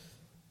orthodoxy.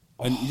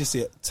 And you just see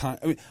it... I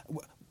mean,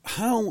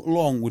 how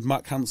long would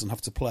Matt Hansen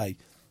have to play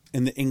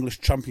in the English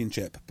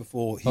Championship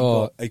before he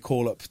got a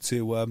call-up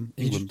to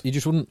England? He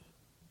just wouldn't...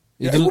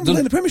 He wouldn't play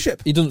in the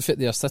Premiership. He doesn't fit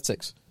the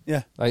aesthetics.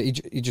 Yeah. Like,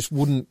 he just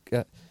wouldn't...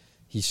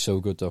 he's so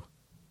good, though.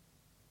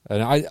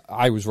 And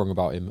I was wrong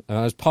about him. And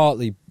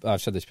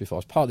I've said this before, I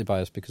was partly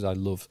biased because I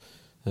love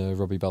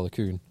Robbie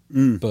Balakoon.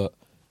 But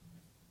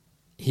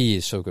he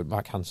is so good.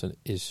 Matt Hansen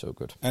is so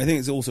good. And I think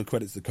it's also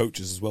credit to the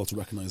coaches as well to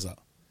recognise that.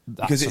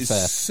 Because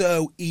it's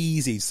so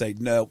easy to say,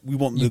 no, we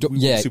want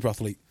the super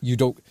athlete.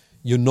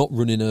 You're not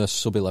running a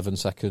sub 11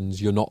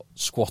 seconds. You're not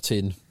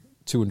squatting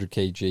 200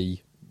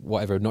 kg,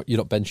 whatever. You're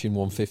not benching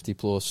 150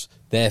 plus.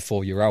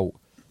 Therefore, you're out.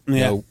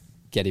 Yeah. No,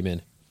 get him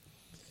in.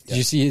 Did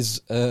you see his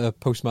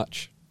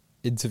post-match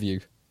interview?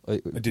 I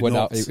did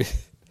not.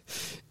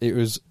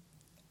 It's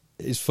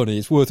funny.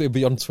 It'll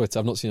be on Twitter.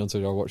 I've not seen it on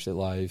Twitter. I watched it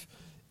live.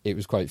 It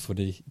was quite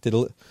funny. Did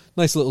a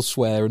nice little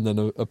swear and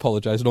then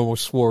apologised and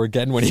almost swore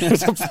again when he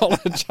was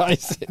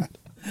apologising.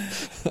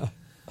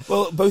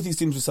 Well, both these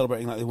teams were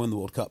celebrating like they won the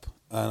World Cup,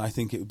 and I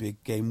think it would be a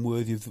game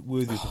worthy of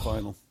the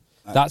final.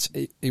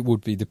 It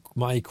would be.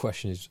 My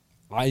question is,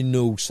 I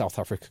know South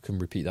Africa can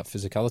repeat that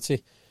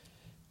physicality.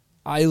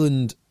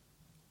 Ireland,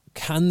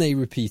 can they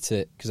repeat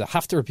it? Because they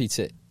have to repeat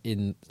it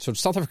so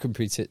South Africa can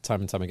repeat it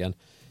time and time again.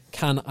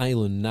 Can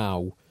Ireland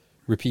now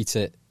repeat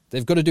it?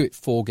 They've got to do it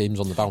 4 games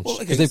on the bounce.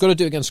 Because they've got to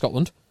do it against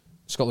Scotland.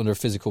 Scotland are a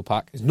physical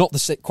pack. It's not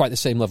quite the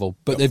same level,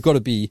 but they've got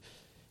to be...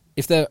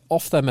 If they're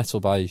off their mettle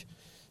by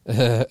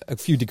a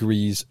few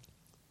degrees,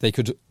 they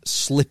could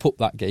slip up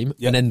that game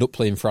and end up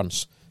playing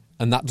France.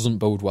 And that doesn't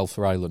bode well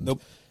for Ireland.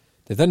 Nope.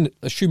 They then,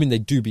 assuming they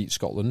do beat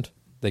Scotland,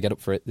 they get up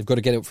for it. They've got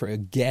to get up for it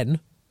again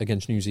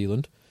against New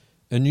Zealand.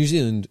 And New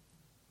Zealand...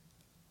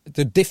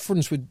 The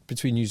difference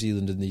between New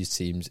Zealand and these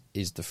teams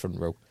is the front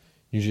row.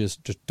 You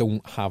just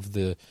don't have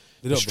the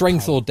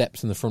strength or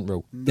depth in the front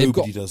row.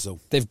 Nobody does, though.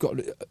 They've got...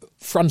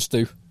 France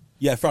do.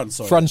 Yeah, France,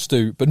 sorry. France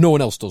do, but no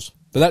one else does.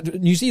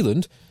 But New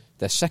Zealand,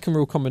 their second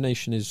row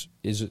combination is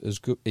as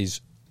good,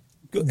 is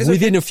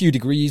within a few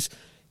degrees.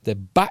 Their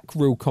back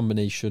row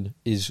combination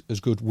is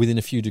as good within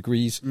a few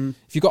degrees.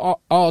 If you've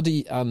got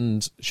Ardy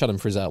and Shannon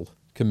Frizzell,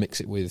 can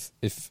mix it with...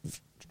 If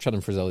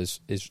Shannon Frizzell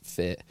is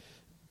fit,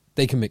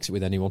 they can mix it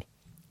with anyone.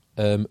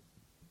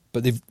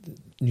 But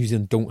New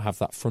Zealand don't have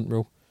that front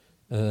row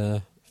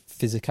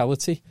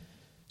physicality.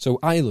 So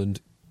Ireland,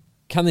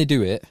 can they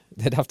do it?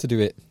 They'd have to do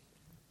it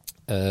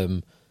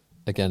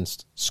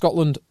against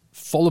Scotland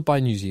followed by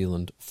New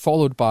Zealand,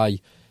 followed by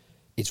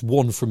it's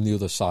one from the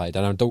other side.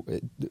 And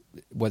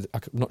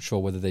I'm not sure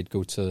whether they'd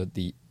go to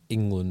the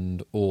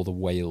England or the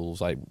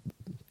Wales, like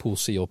Pool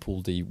C or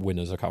Pool D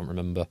winners, I can't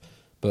remember.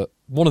 But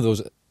one of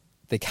those,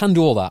 they can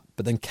do all that,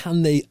 but then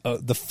can they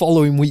the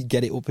following week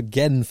get it up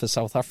again for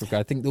South Africa?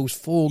 I think those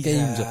 4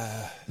 games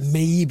are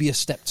maybe a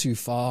step too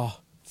far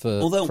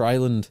for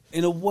Ireland.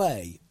 In a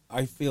way,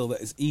 I feel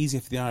that it's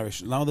easier for the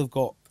Irish. Now they've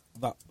got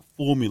that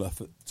formula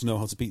to know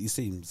how to beat these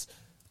teams.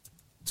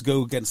 To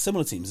go against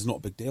similar teams is not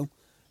a big deal.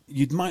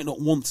 You might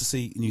not want to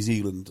see New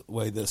Zealand the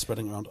way they're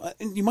spreading around.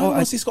 You might want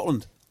to see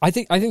Scotland. I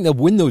think they'll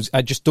win those.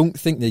 I just don't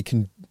think they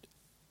can.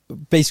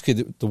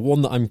 Basically, the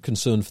one that I'm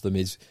concerned for them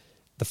is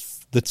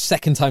the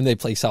second time they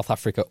play South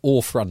Africa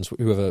or France,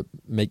 whoever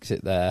makes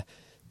it there.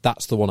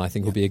 That's the one I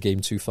think will be a game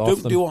too far for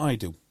them. Don't do what I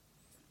do,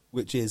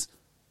 which is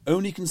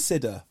only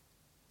consider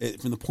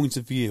it from the point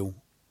of view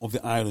of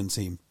the Ireland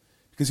team.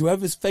 Because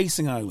whoever's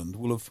facing Ireland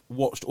will have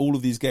watched all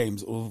of these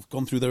games or have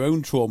gone through their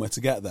own trauma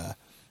to get there.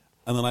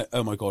 And they're like,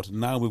 oh my God,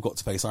 now we've got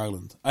to face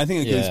Ireland. I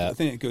think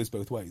it goes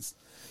both ways.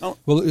 Now,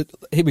 well,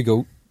 here we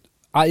go.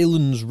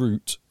 Ireland's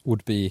route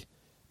would be,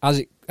 as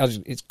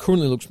it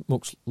currently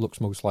looks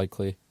most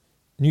likely,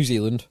 New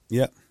Zealand.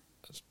 Yeah.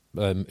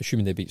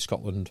 Assuming they beat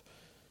Scotland,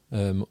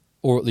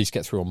 or at least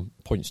get through on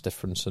points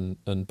difference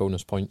and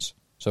bonus points.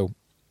 So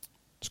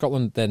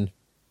Scotland, then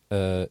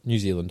New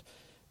Zealand.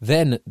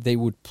 Then they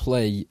would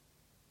play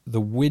the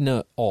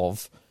winner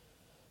of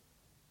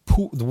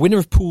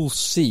Pool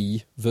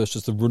C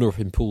versus the runner-up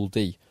in Pool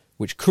D,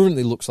 which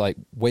currently looks like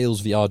Wales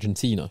v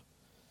Argentina.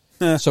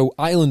 So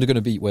Ireland are going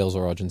to beat Wales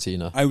or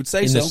Argentina. I would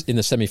say in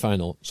the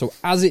semi-final. So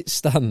as it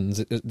stands,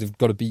 they've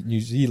got to beat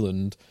New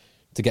Zealand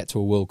to get to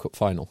a World Cup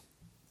final.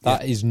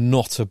 That is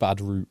not a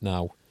bad route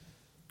now.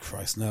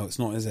 Christ, no, it's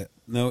not, is it?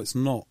 No, it's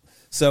not.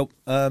 So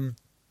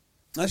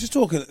let's just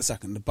talk a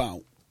second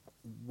about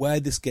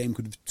where this game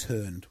could have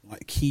turned,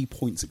 like key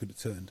points it could have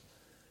turned.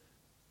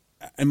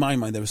 In my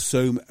mind, there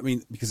were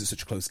because it's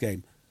such a close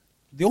game.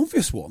 The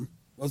obvious one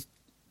was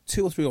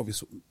two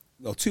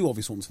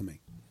obvious ones for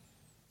me.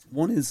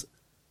 One is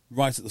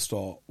right at the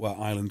start where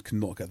Ireland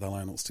cannot get their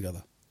lineouts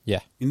together. Yeah.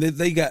 I mean,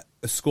 they get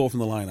a score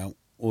from the lineout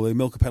or they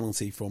milk a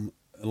penalty from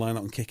a lineout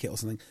and kick it or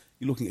something.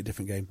 You're looking at a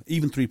different game.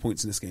 Even 3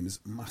 points in this game is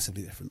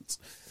massively different.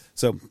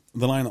 So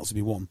the lineouts would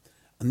be one.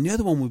 And the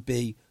other one would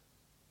be,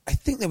 I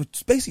think there were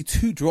basically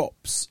 2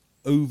 drops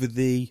over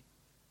the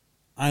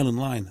Ireland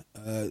line.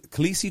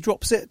 Khaleesi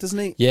drops it, doesn't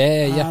he?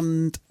 Yeah.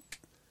 And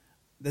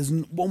there's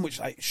one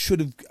which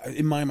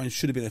in my mind,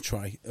 should have been a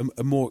try.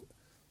 A more,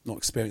 not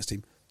experienced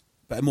team,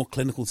 but a more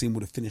clinical team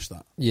would have finished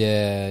that.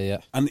 Yeah.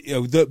 And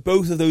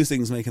both of those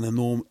things make an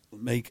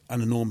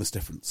enormous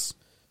difference.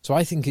 So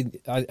I think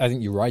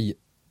you're right.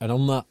 And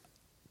on that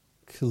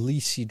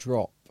Khaleesi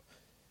drop,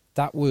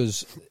 that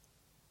was,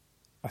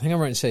 I think I'm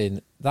right in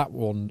saying that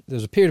one, there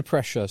was a period of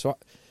pressure. So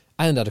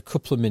Ireland had a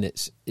couple of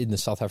minutes in the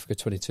South Africa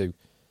 22.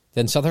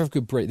 Then South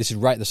Africa break. This is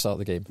right at the start of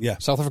the game. Yeah.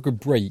 South Africa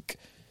break.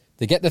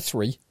 They get the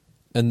 3,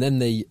 and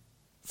then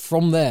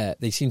from there,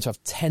 they seem to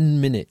have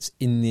 10 minutes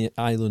in the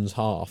Ireland's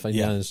half, and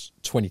Ireland's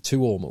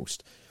 22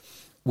 almost,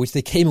 which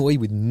they came away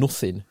with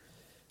nothing.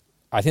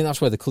 I think that's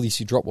where the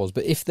Khaleesi drop was.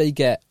 But if they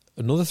get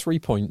another 3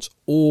 points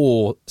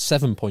or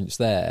 7 points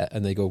there,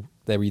 and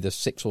they're either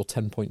 6 or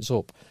 10 points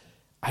up,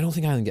 I don't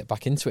think Ireland get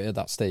back into it at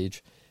that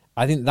stage.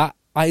 I think that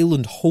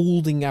Ireland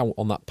holding out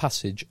on that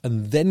passage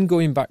and then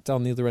going back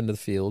down the other end of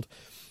the field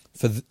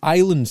for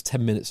Ireland's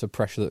 10 minutes of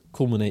pressure that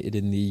culminated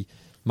in the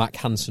Mac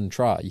Hansen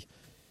try,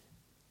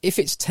 if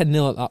it's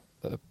 10-0 at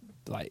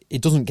that,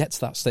 it doesn't get to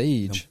that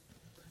stage.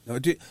 No,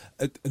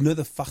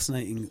 another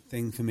fascinating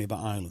thing for me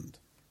about Ireland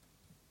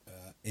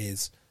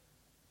is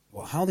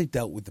how they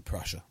dealt with the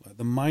pressure, like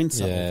the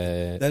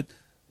mindset. Yeah.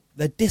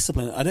 Their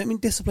discipline. I don't mean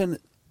discipline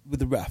with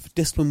the ref.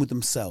 Discipline with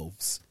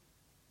themselves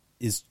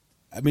is,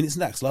 it's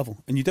next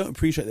level, and you don't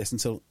appreciate this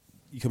until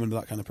you come under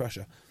that kind of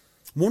pressure.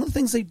 One of the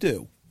things they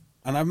do,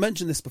 and I've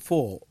mentioned this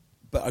before,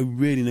 but I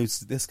really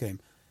noticed this game,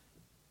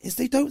 is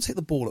they don't take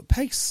the ball at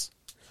pace.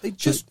 They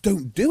just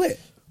don't do it.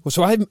 Well,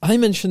 so I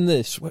mentioned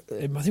this. I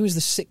think it was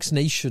the Six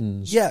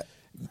Nations. Yeah.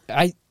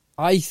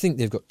 I think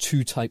they've got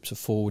 2 types of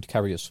forward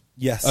carriers.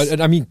 Yes.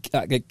 I mean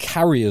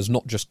carriers,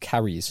 not just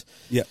carries.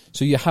 Yeah.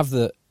 So you have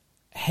the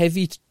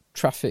heavy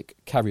traffic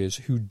carriers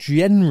who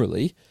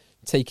generally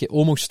take it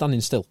almost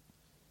standing still.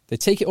 They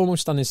take it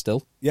almost standing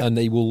still, and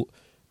they will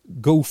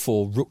go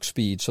for ruck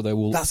speed. So they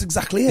will. That's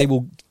exactly it. They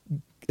will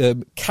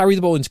carry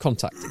the ball into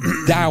contact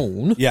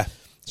down. Yeah.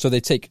 So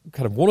they take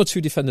kind of 1 or 2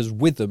 defenders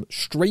with them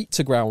straight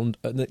to ground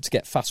to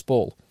get fast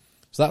ball.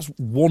 So that's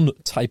one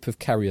type of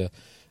carrier,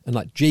 and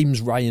like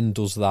James Ryan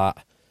does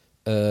that.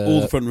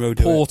 All the front row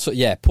do Porter,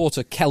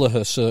 Porter,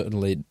 Kelleher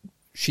certainly.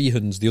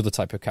 Sheehan's the other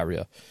type of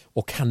carrier,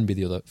 or can be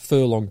the other.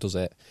 Furlong does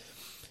it.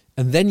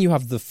 And then you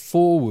have the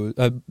forward,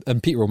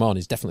 and Peter O'Mahony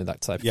is definitely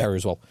that type of carrier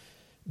as well.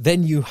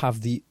 Then you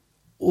have the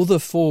other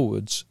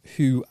forwards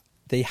who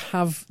they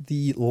have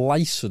the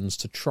license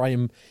to try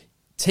and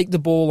take the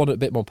ball on at a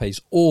bit more pace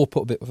or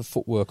put a bit of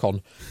footwork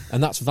on.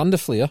 And that's Van der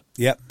Fleer.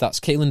 Yep. That's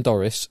Caelan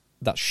Doris.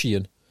 that's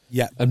Sheehan.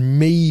 Yeah. And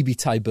maybe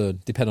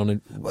Tyburn, depending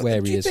on where he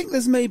is. Do you think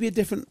there's maybe a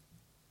different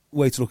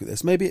way to look at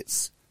this? Maybe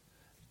it's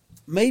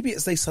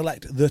they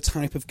select the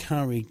type of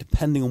carry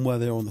depending on where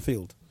they are on the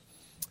field.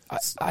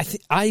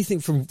 I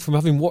think from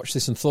having watched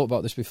this and thought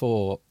about this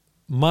before,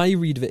 my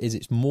read of it is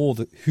it's more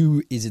that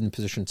who is in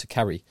position to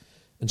carry.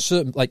 And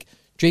certain, like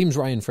James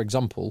Ryan, for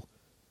example,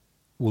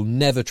 will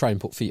never try and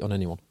put feet on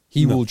anyone.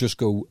 He will just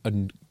go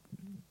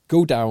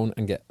down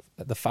and get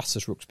the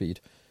fastest ruck speed.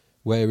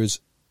 Whereas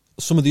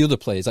some of the other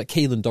players, like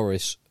Caelan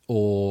Dorris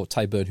or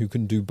Tyburn, who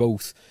can do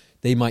both,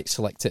 they might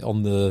select it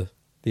on the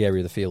area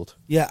of the field.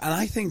 Yeah, and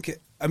I think,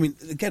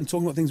 again,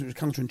 talking about things which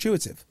are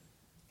counterintuitive,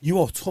 you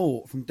are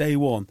taught from day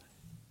one,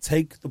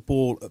 take the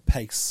ball at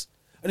pace.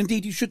 And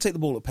indeed, you should take the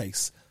ball at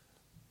pace.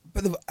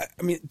 But,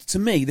 to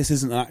me, this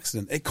isn't an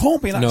accident. It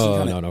can't be an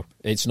accident, No,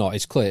 it's not.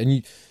 It's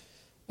clear.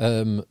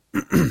 And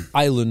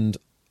Ireland,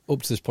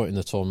 up to this point in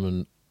the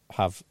tournament,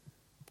 have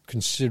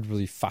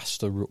considerably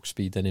faster ruck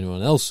speed than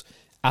anyone else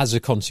as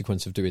a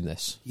consequence of doing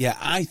this. Yeah,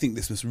 I think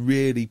this was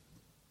really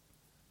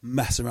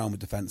mess around with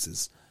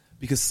defences.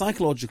 Because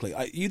psychologically,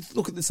 you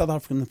look at the South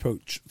African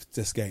approach to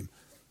this game,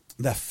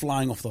 they're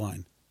flying off the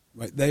line.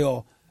 Right? They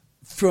are,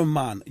 for a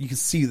man, you can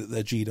see that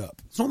they're G'd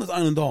up. It's not that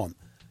Ireland aren't,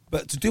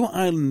 but to do what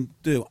Ireland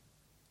do,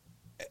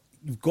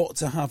 you've got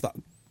to have that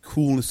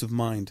coolness of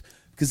mind.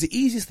 Because the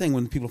easiest thing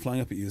when people are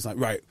flying up at you is like,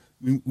 right,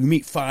 we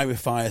meet fire with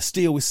fire,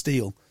 steel with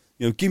steel.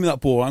 Give me that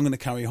ball, I'm going to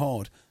carry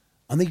hard.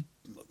 And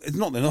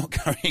they're not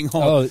carrying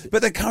hard,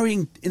 but they're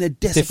carrying in a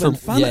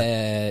disciplined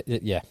manner.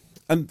 Yeah.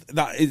 And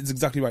that is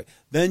exactly right.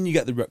 Then you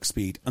get the ruck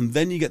speed, and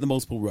then you get the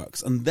multiple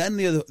rucks, and then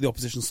the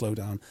opposition slow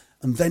down,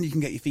 and then you can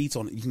get your feet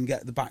on it, you can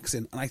get the backs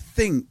in. And I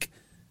think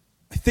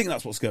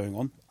that's what's going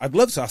on. I'd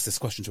love to ask this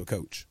question to a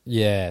coach.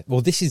 Yeah, well,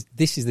 this is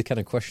the kind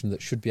of question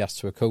that should be asked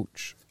to a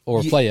coach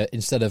or a player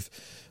instead of,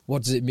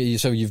 what does it mean?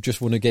 So you've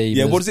just won a game.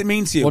 Yeah, what does it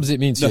mean to you? What does it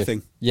mean to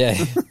Nothing. you?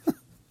 Nothing. Yeah.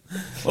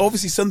 Well,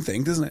 obviously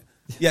something, doesn't it?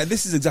 Yeah,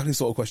 this is exactly the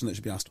sort of question that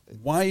should be asked.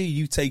 Why are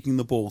you taking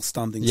the ball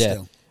standing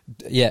still?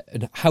 Yeah,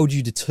 and how do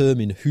you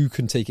determine who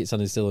can take it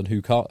standing still and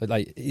who can't?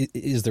 Like,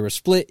 is there a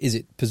split? Is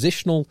it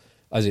positional?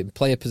 Is it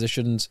player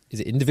positions? Is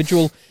it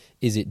individual?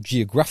 Is it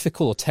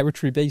geographical or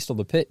territory based on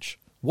the pitch?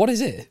 What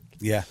is it?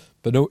 Yeah.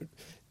 But no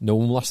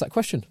one will ask that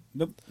question.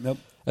 Nope.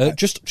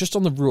 Just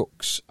on the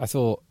rucks, I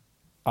thought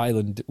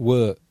Ireland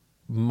were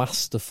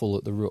masterful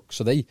at the ruck.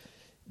 So they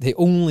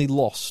only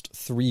lost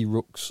 3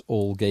 rucks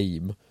all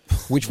game,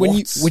 which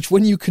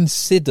when you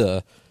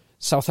consider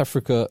South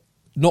Africa,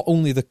 not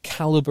only the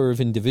calibre of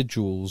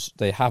individuals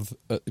they have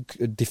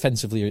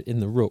defensively in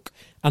the ruck,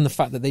 and the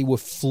fact that they were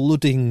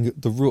flooding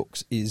the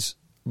rucks is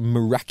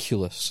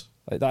miraculous.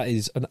 Like, that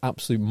is an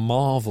absolute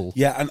marvel.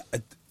 Yeah,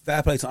 and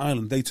fair play to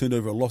Ireland, they turned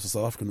over a lot of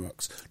South African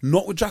rucks.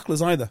 Not with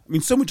jacklers either. I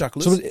mean, some with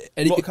jacklers,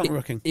 a lot of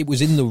counter-rucking. It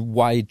was in the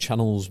wide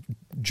channels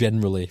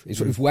generally.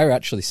 It's where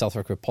actually South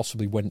Africa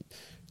possibly went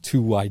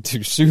too wide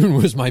too soon,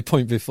 was my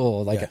point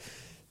before. Like,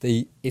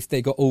 if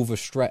they got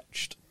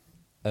overstretched,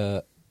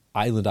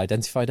 Ireland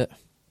identified it.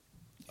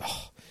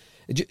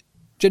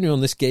 Genuinely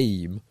on this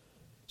game,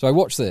 so I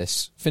watched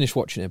this, finished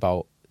watching it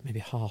about maybe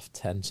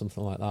 10:30,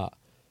 something like that,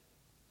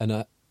 and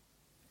I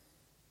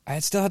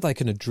had still had like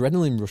an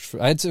adrenaline rush.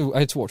 I had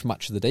to watch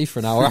Match of the Day for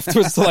an hour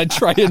afterwards to like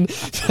try and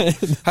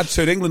had to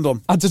turn England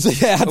on. Had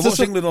to watch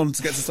England on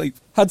to get to sleep.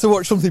 Had to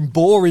watch something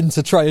boring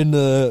to try and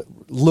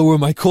lower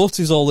my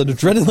cortisol and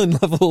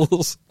adrenaline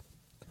levels.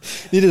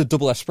 Needed a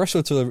double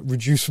espresso to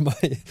reduce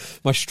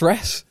my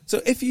stress.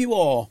 So if you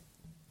are,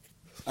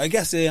 I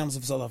guess the answer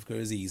for South Africa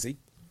is easy.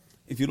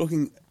 If you're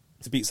looking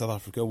to beat South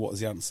Africa, what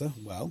is the answer?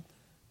 Well,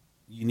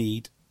 you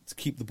need to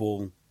keep the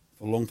ball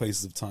for long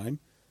phases of time.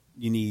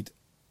 You need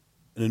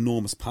an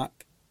enormous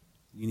pack.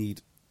 You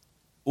need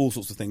all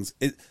sorts of things.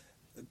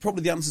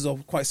 Probably the answers are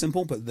quite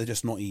simple, but they're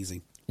just not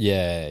easy.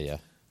 Yeah.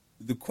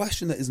 The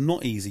question that is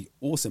not easy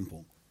or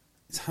simple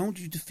is, how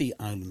do you defeat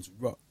Ireland's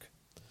ruck?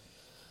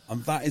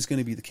 And that is going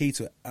to be the key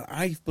to it. And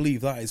I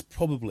believe that is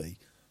probably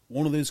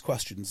one of those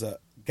questions that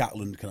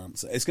Gatland can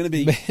answer. It's going to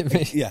be,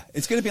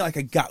 it's going to be like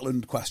a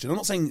Gatland question. I'm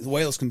not saying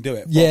Wales can do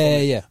it.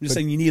 Yeah. I'm just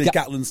saying you need a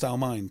Gatland-style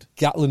mind.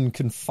 Gatland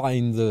can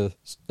find the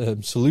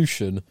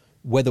solution.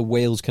 Whether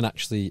Wales can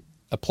actually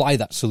apply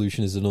that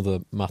solution is another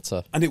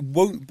matter. And it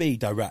won't be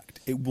direct.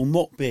 It will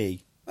not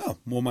be,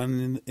 more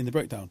man in the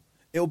breakdown.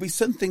 It will be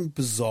something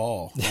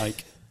bizarre,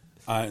 like,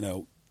 I don't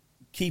know,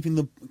 kicking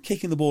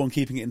the ball and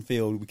keeping it in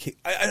field.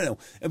 I don't know.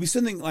 It'll be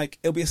something like,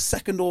 it'll be a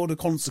second order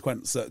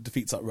consequence that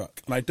defeats that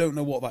ruck, and I don't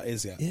know what that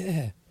is yet.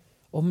 Yeah,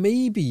 or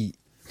maybe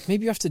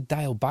you have to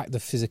dial back the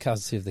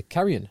physicality of the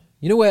carrying.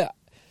 You know where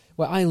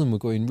Ireland were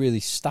going really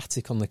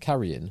static on the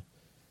carrying,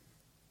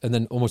 and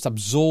then almost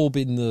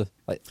absorbing the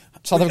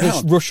South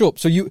Africa rush up.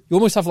 So you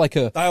almost have like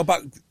a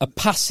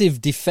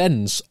passive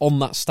defence on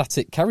that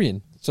static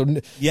carrying. So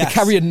the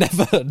carrier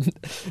never.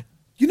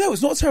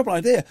 It's not a terrible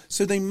idea.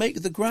 So they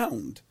make the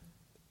ground.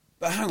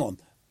 But hang on,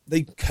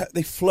 they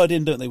flood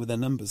in, don't they, with their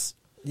numbers?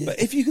 Yeah.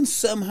 But if you can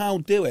somehow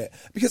do it,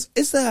 because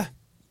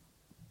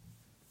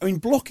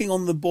blocking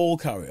on the ball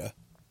carrier,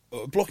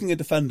 blocking a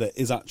defender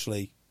is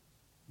actually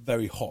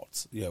very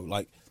hot. You know,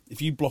 like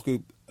if you block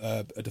a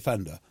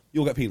defender,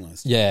 you'll get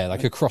penalised. Yeah,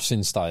 like a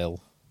crossing style.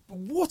 But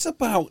what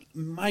about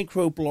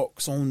micro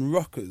blocks on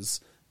ruckers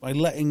by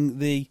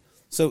letting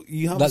so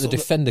you have let the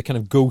defender kind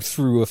of go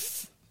through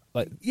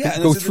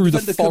go through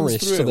the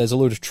forest, so there's a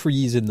load of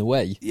trees in the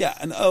way. Yeah,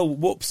 and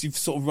whoops, you've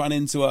sort of ran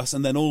into us,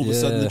 and then all of a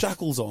sudden the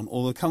jackal's on,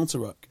 or the counter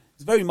ruck.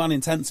 It's very man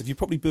intensive. You're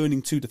probably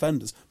burning 2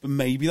 defenders, but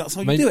maybe that's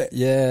how you do it.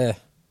 Yeah.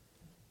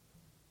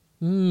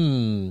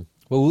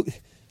 Well,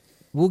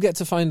 we'll get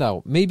to find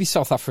out. Maybe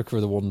South Africa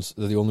are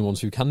the only ones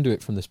who can do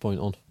it from this point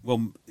on.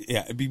 Well,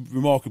 yeah, it'd be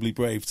remarkably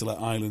brave to let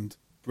Ireland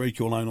break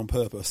your line on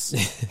purpose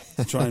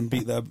to try and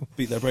beat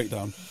their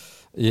breakdown.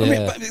 Yeah. I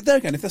mean, but there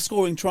again, if they're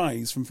scoring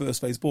tries from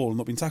first phase ball and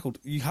not being tackled,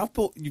 you've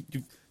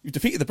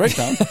defeated the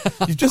breakdown.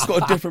 You've just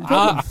got a different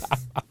problem.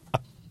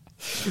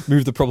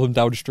 Move the problem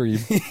downstream.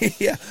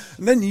 Yeah,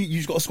 and then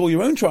you've got to score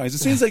your own tries.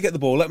 As soon as they get the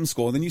ball, let them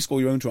score, and then you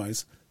score your own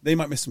tries. They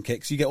might miss some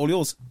kicks. You get all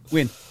yours.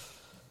 Win.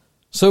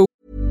 So,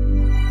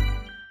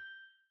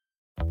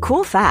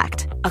 cool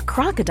fact, a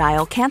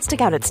crocodile can't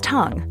stick out its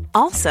tongue.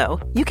 Also,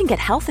 you can get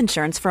health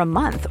insurance for a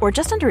month or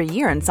just under a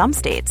year in some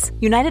states.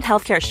 United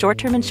Healthcare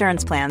short-term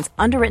insurance plans,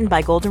 underwritten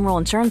by Golden Rule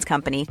Insurance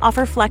Company,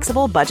 offer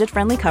flexible,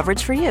 budget-friendly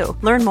coverage for you.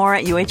 Learn more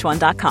at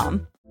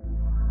uh1.com.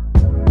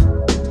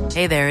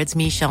 Hey there, it's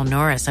Michelle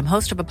Norris. I'm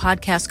host of a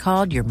podcast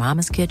called Your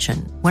Mama's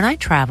Kitchen. When I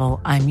travel,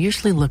 I'm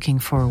usually looking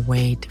for a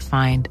way to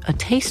find a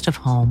taste of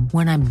home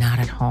when I'm not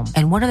at home.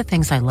 And one of the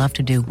things I love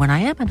to do when I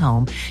am at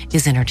home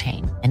is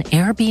entertain. And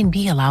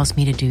Airbnb allows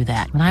me to do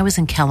that. When I was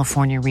in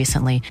California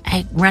recently,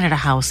 I rented a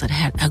house that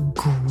had a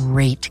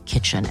great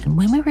kitchen. And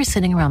when we were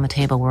sitting around the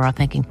table, we were all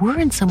thinking, we're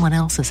in someone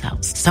else's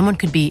house. Someone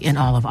could be in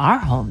all of our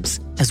homes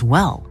as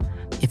well.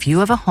 If you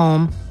have a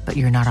home, but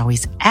you're not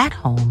always at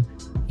home,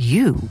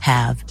 you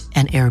have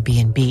an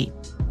Airbnb.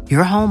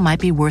 Your home might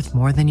be worth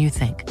more than you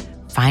think.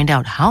 Find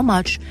out how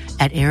much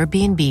at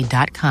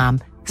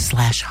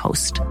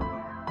airbnb.com/host.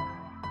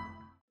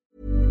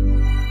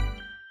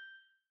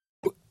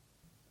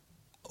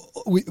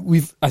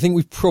 I think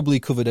we've probably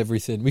covered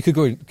everything. We could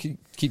go and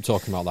keep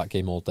talking about that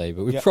game all day,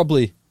 but we've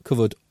probably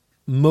covered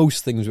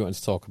most things we wanted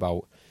to talk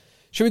about.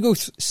 Shall we go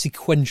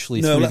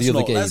sequentially through the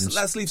other games?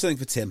 Let's leave something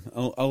for Tim.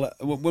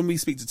 When we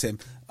speak to Tim,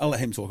 I'll let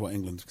him talk about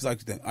England, because I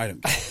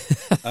don't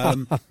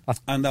care.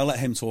 And I'll let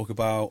him talk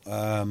about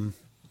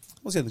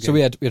what's the other game? So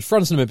we had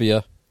France,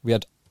 Namibia. We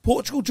had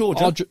Portugal,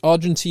 Georgia,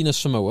 Argentina,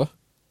 Samoa,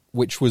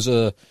 which was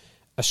a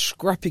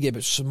scrappy game.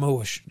 But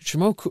Samoa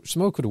could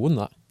have won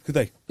that. Could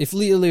they? If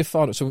Leo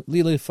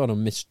Leofano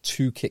missed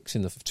 2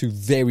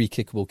 very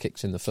kickable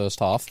kicks in the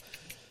first half,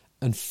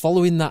 and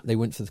following that they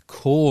went for the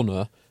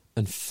corner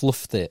and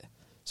fluffed it.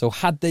 So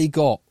had they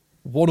got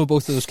one or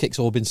both of those kicks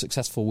or been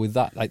successful with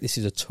that, this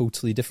is a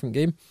totally different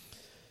game.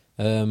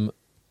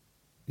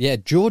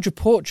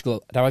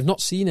 Georgia-Portugal. Now, I've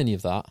not seen any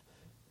of that,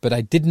 but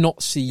I did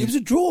not see... It was a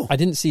draw. I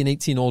didn't see an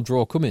 18-all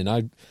draw coming.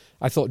 I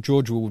thought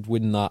Georgia would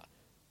win that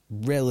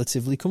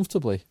relatively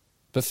comfortably.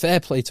 But fair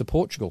play to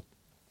Portugal.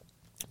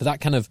 But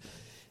that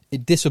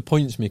it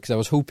disappoints me, because I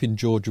was hoping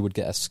Georgia would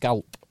get a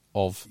scalp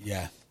of...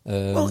 Yeah.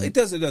 Well, it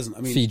doesn't. I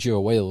mean, Fiji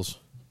or Wales.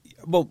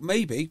 Well,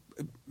 maybe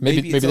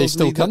they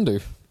still can do.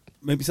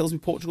 Maybe it tells me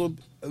Portugal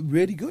are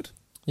really good.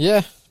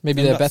 Yeah,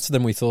 maybe they're better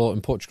than we thought,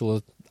 and Portugal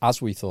are as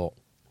we thought.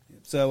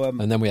 So,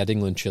 and then we had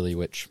England, Chile,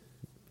 which,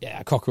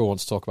 Cockerell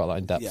wants to talk about that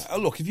in depth. Yeah,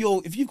 look, if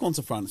you've gone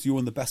to France, you're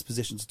in the best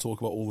position to talk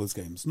about all those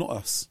games, not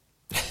us.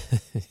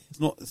 It's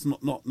not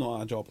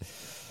our job.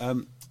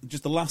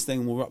 Just the last thing,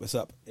 and we'll wrap this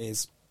up,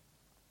 is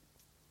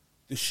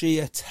the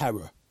sheer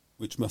terror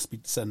which must be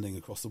descending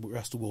across the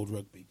rest of world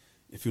rugby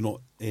if you're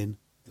not in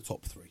the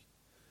top 3.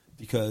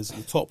 Because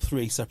the top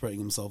 3 separating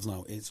themselves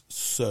now is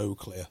so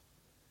clear.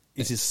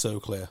 It is so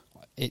clear.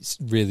 It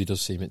really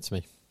does seem it to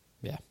me.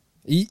 Yeah.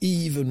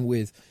 Even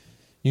with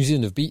New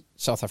Zealand have beat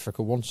South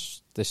Africa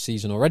once this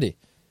season already,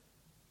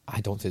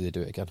 I don't think they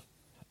do it again.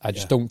 I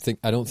don't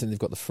think they've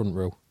got the front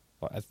row.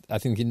 I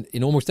think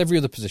in almost every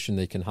other position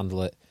they can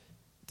handle it.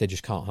 They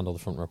just can't handle the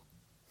front row.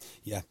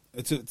 Yeah.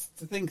 To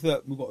think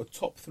that we've got a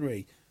top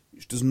 3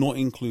 which does not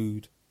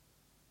include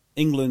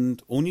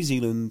England or New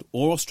Zealand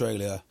or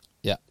Australia,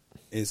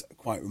 is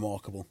quite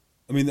remarkable.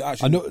 I mean,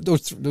 actually, I know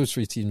those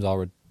 3 teams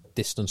are a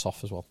distance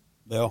off as well.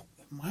 They are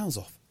miles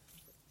off.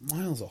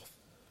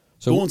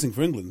 So daunting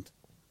for England.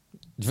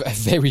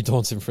 Very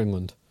daunting for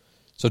England.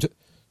 So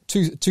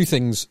two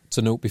things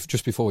to note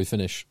just before we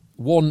finish.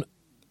 One, a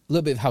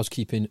little bit of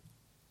housekeeping.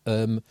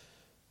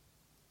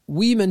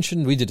 We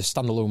mentioned we did a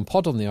standalone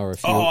pod on the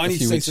RFU a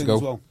few weeks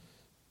ago.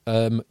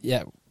 As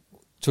well.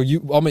 So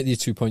I'll make these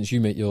 2 points.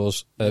 You make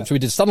yours. So we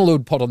did a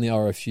standalone pod on the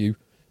RFU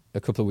a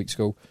couple of weeks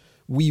ago.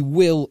 We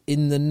will,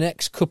 in the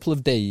next couple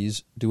of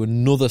days, do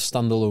another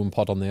standalone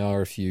pod on the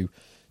RFU,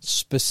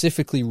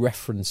 specifically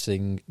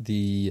referencing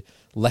the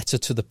letter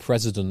to the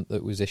president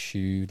that was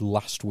issued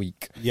last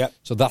week. Yep.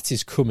 So that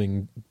is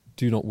coming.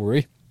 Do not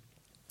worry.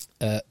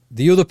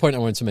 The other point I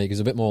wanted to make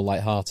is a bit more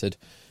lighthearted.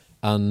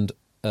 And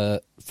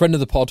friend of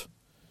the pod,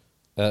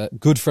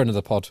 good friend of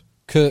the pod,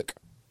 Kirk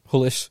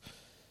Hullis,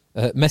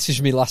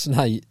 messaged me last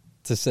night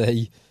to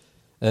say,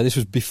 this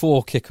was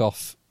before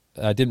kickoff,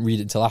 I didn't read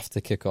it until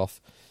after kickoff,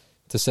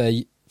 to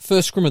say,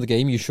 first scrum of the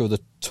game, you show the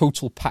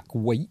total pack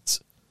weight.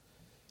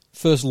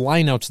 First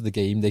line out of the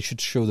game, they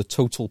should show the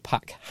total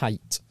pack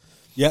height.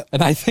 Yeah.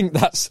 And I think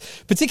that's,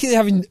 particularly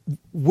having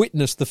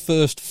witnessed the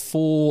first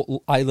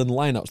 4 island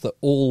lineouts that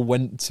all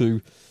went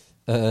to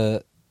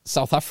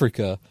South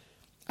Africa,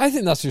 I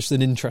think that's just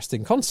an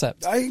interesting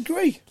concept. I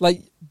agree.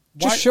 Like,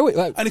 just show it.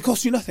 Like, and it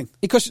costs you nothing.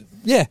 It costs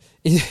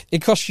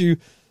you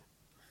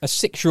a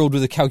 6-year-old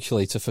with a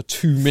calculator for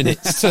 2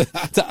 minutes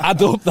to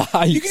add up the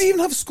height. You can even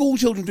have school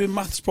children doing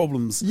maths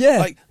problems. Yeah.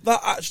 Like,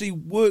 that actually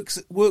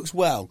works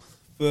well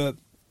for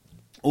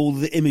all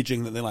the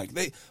imaging that they like.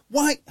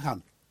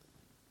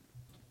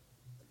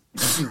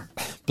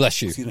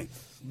 Bless you. Excuse me.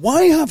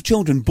 Why have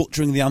children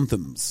butchering the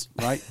anthems,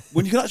 right?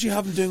 When you can actually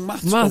have them doing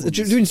maths problems.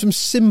 Doing some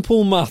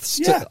simple maths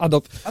to add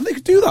up. And they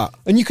could do that.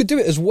 And you could do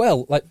it as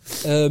well. Like,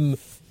 it's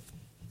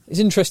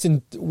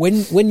interesting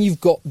when you've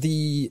got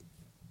the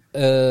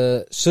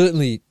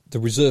certainly the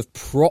reserve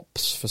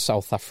props for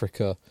South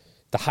Africa,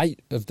 the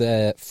height of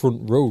their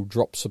front row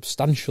drops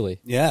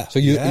substantially. Yeah. So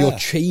you're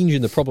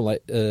changing the problem.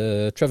 Like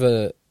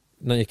Trevor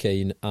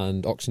Nyakane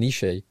and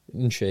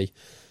Oxenche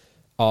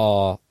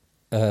are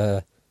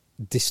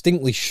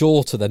distinctly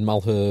shorter than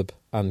Malherbe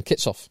and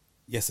Kitsoff.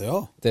 Yes, they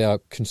are. They are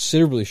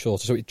considerably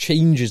shorter, so it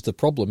changes the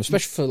problem,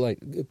 especially for, like,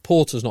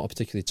 Porter's not a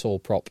particularly tall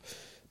prop,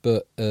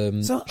 but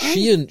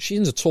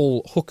Sheehan's a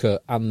tall hooker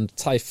and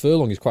Ty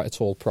Furlong is quite a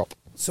tall prop.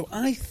 So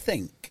I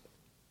think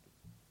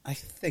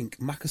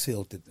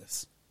Macclesfield did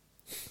this.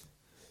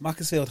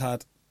 Macclesfield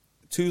had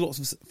 2 lots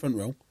of front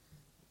row,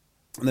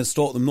 and they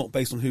started them not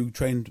based on who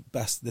trained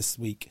best this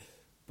week,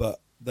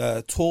 but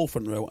their tall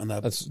front row and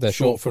their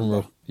short front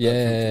row.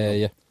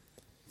 Yeah.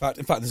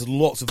 In fact, there's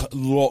lots of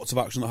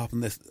action that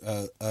happened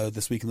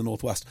this week in the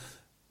Northwest,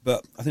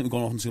 but I think we've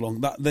gone on too long.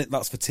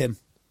 That's for Tim.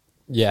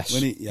 Yes.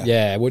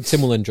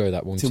 Tim will enjoy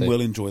that one. Tim will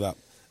enjoy that.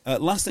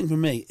 Last thing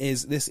from me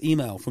is this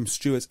email from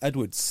Stuart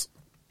Edwards,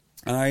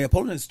 and I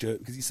apologise, Stuart,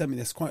 because he sent me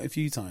this quite a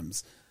few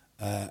times,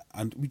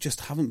 and we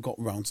just haven't got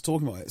around to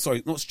talking about it.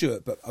 Sorry, not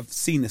Stuart, but I've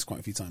seen this quite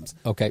a few times.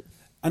 Okay.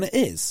 And it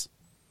is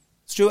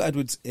Stuart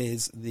Edwards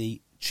is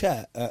the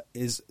chair of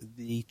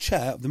the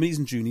Minis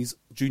and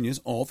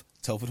Juniors of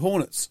Telford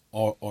Hornets,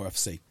 or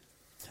RFC.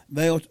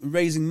 They are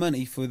raising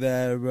money for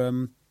their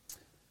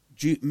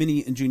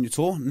mini and junior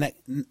tour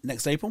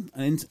next April,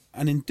 and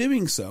in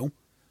doing so,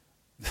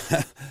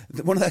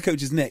 one of their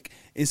coaches, Nick,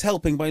 is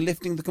helping by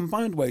lifting the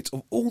combined weight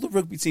of all the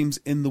rugby teams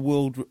in the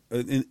world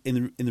in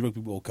the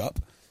Rugby World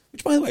Cup.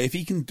 Which, by the way, if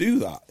he can do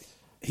that,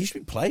 he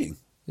should be playing.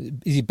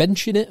 Is he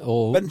benching it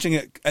or benching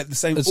it at the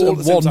same time?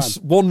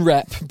 One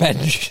rep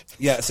bench.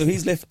 Yeah, so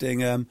he's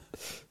lifting.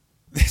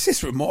 This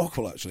is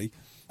remarkable, actually.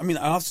 I mean,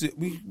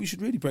 we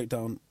should really break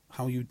down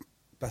how you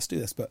best do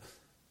this, but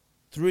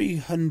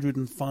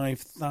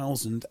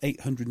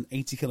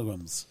 305,880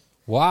 kilograms.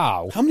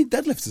 Wow! How many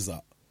deadlifts is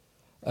that?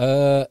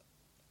 A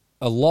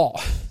lot.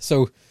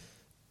 So,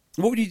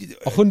 what would you do?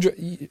 100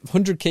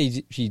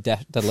 kg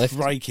deadlift.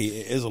 Crikey,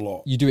 it is a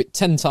lot. You do it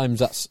 10 times.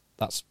 That's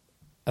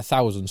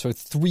 1,000. So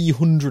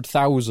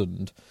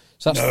 300,000.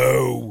 So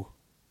no.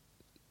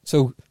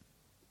 So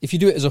if you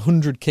do it as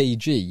 100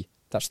 kg,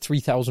 that's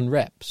 3,000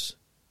 reps.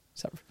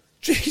 Is that...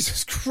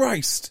 Jesus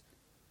Christ!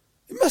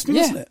 It must be,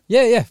 mustn't it?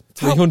 Yeah.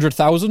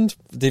 300,000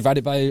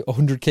 divided by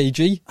 100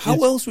 kg.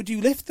 How else would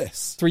you lift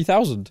this?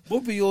 3,000.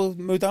 What would be your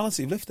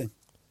modality of lifting?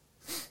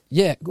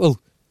 Yeah, well,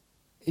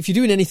 if you're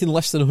doing anything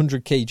less than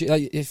 100 kg,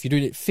 like if you're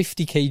doing it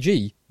 50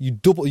 kg,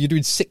 you're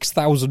doing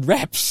 6,000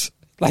 reps.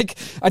 Like,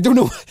 I don't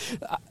know,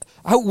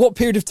 what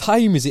period of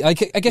time is it? I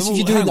guess if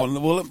you're doing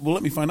that... Well,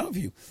 let me find out for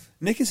you.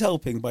 Nick is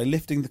helping by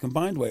lifting the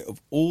combined weight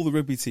of all the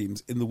rugby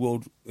teams in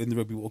the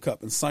Rugby World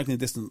Cup and cycling the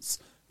distance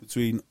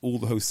between all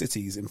the host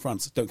cities in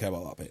France. Don't care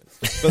about that bit.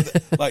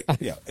 But,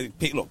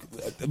 look,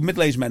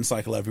 middle-aged men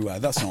cycle everywhere.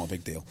 That's not a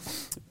big deal.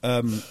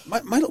 My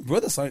little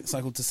brother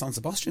cycled to San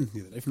Sebastian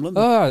the other day from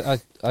London. Oh,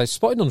 I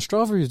spotted on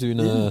Strava he was doing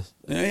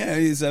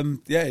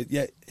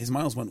his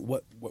miles went way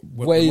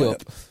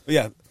up.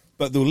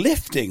 But the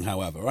lifting,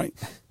 however, right?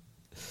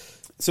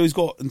 So he's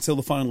got until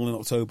the final in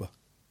October.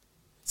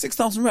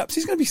 6,000 reps.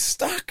 He's going to be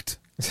stacked.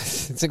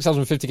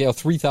 6,050 or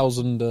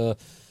 3,000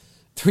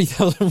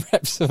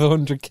 reps of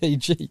 100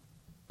 kg.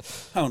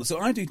 Hang on. So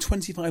I do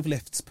 25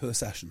 lifts per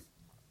session.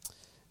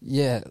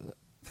 Yeah,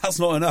 that's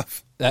not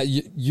enough.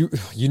 You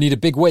need a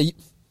big weight.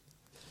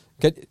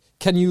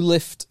 Can you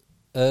lift?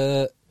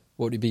 What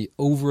would it be?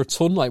 Over a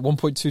ton, like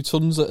 1.2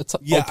 tons at a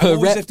time. Yeah, per I'm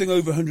always rep? lifting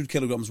over 100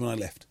 kilograms when I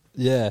lift.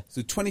 Yeah.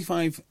 So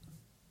 25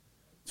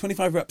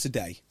 reps a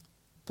day.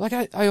 Like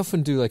I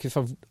often do, like if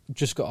I've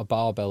just got a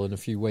barbell and a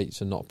few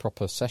weights and not a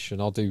proper session,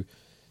 I'll do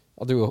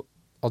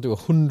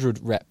 100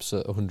 reps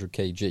at 100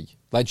 kg.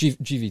 Like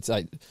GV,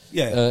 like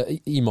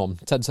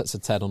EMOM, 10 sets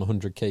of 10 on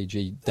 100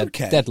 kg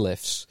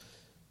deadlifts.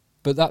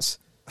 But that's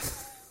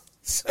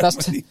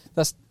 10,000.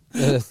 This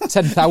is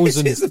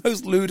the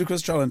most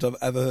ludicrous challenge I've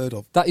ever heard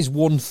of. That is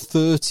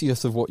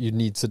 1/30th of what you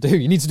need to do.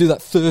 You need to do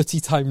that 30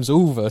 times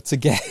over to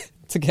get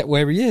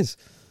where he is.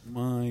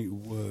 My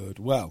word.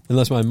 Well,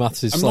 unless my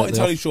maths is I'm slightly not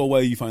entirely off. sure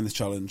where you find this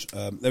challenge.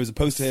 There was a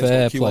poster here,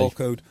 Fair it's got a QR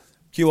play. code.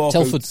 QR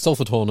code.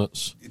 Telford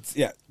Hornets. It's,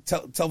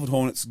 Telford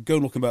Hornets. Go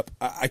and look them up.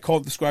 I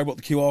can't describe what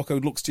the QR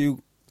code looks to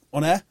you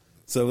on air,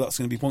 so that's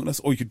going to be pointless.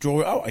 Or you could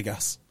draw it out, I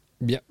guess.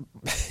 Yep.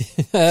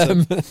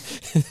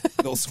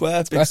 Little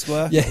square, big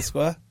square, Yeah. little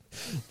square.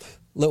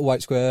 Little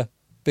white square,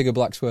 bigger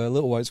black square,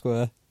 little white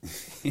square.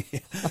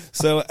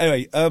 So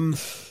anyway,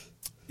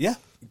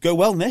 go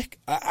well, Nick.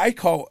 I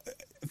can't.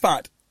 In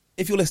fact,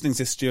 if you're listening to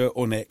this, Stuart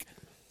or Nick,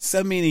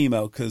 send me an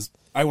email because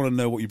I want to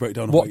know what you break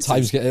down. On What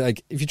times get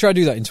like? If you try to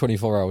do that in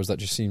 24 hours, that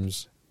just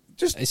seems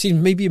it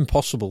seems maybe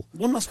impossible.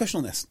 One last question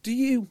on this: do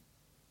you?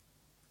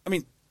 I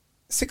mean,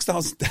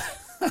 6,000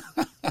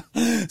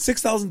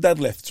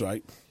 deadlifts,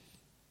 right?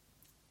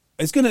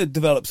 It's going to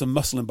develop some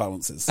muscle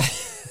imbalances.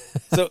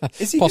 So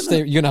is he you're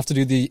going to have to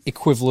do the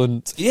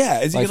equivalent, is he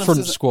like gonna front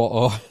have to, squat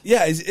or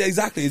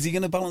exactly. Is he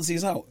going to balance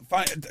these out?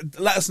 Fine,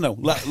 let us know.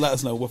 Let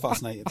us know. We're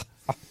fascinated.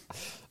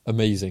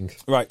 amazing.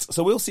 Right,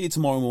 so we'll see you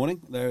tomorrow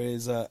morning. There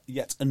is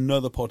yet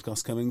another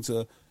podcast coming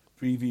to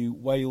preview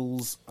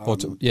Wales. Or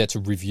to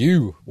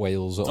review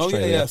Wales,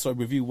 Australia. So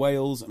review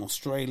Wales and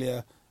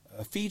Australia.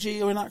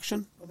 Fiji are in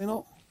action, are they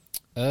not?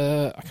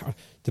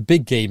 The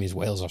big game is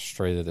Wales,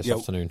 Australia this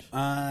afternoon.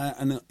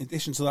 And in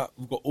addition to that,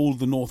 we've got all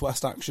the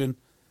Northwest action.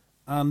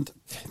 And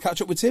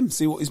catch up with Tim,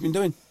 see what he's been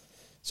doing.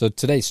 So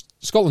today's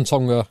Scotland,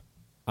 Tonga,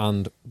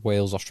 and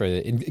Wales,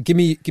 Australia. Give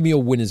me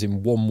your winners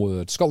in one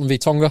word. Scotland v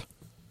Tonga.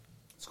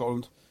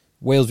 Scotland.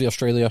 Wales v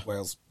Australia.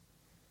 Wales.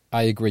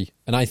 I agree.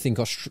 And I think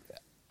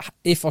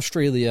if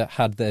Australia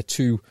had their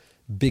two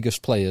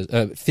biggest players,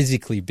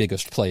 physically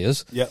biggest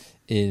players,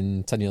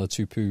 in Taniela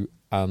Tupou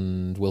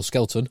and Will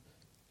Skelton,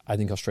 I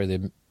think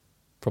Australia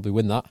probably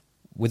win that.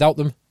 Without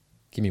them,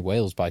 give me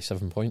Wales by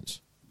 7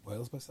 points.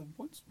 Wales by 7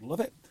 points. Love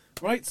it.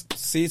 Right,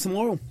 see you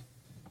tomorrow.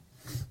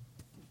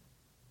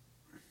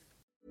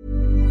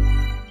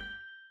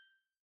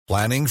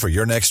 Planning for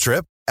your next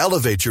trip?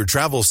 Elevate your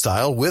travel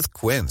style with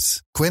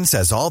Quince. Quince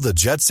has all the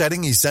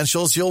jet-setting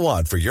essentials you'll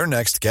want for your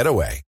next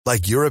getaway,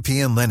 like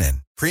European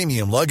linen,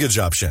 premium luggage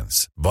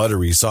options,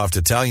 buttery soft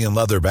Italian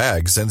leather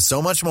bags, and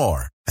so much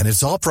more. And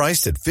it's all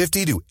priced at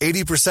 50 to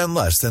 80%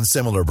 less than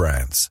similar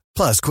brands.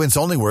 Plus, Quince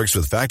only works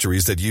with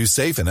factories that use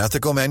safe and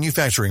ethical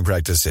manufacturing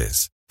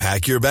practices.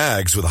 Pack your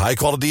bags with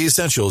high-quality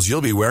essentials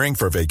you'll be wearing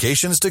for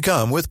vacations to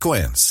come with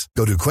Quince.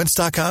 Go to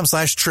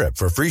quince.com/trip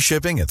for free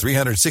shipping and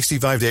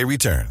 365-day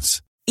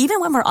returns. Even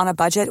when we're on a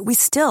budget, we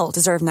still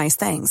deserve nice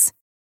things.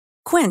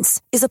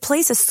 Quince is a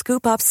place to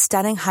scoop up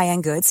stunning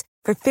high-end goods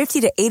for 50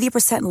 to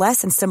 80%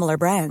 less than similar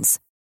brands.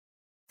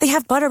 They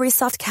have buttery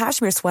soft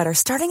cashmere sweaters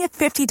starting at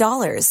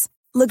 $50,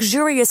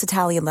 luxurious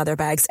Italian leather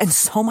bags, and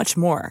so much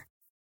more.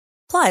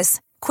 Plus,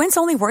 Quince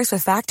only works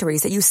with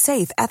factories that use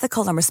safe,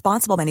 ethical, and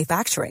responsible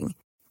manufacturing.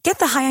 Get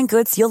the high-end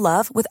goods you'll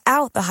love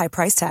without the high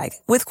price tag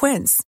with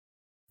Quince.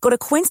 Go to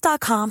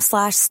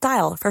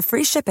quince.com/style for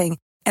free shipping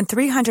and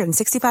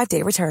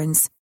 365-day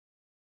returns.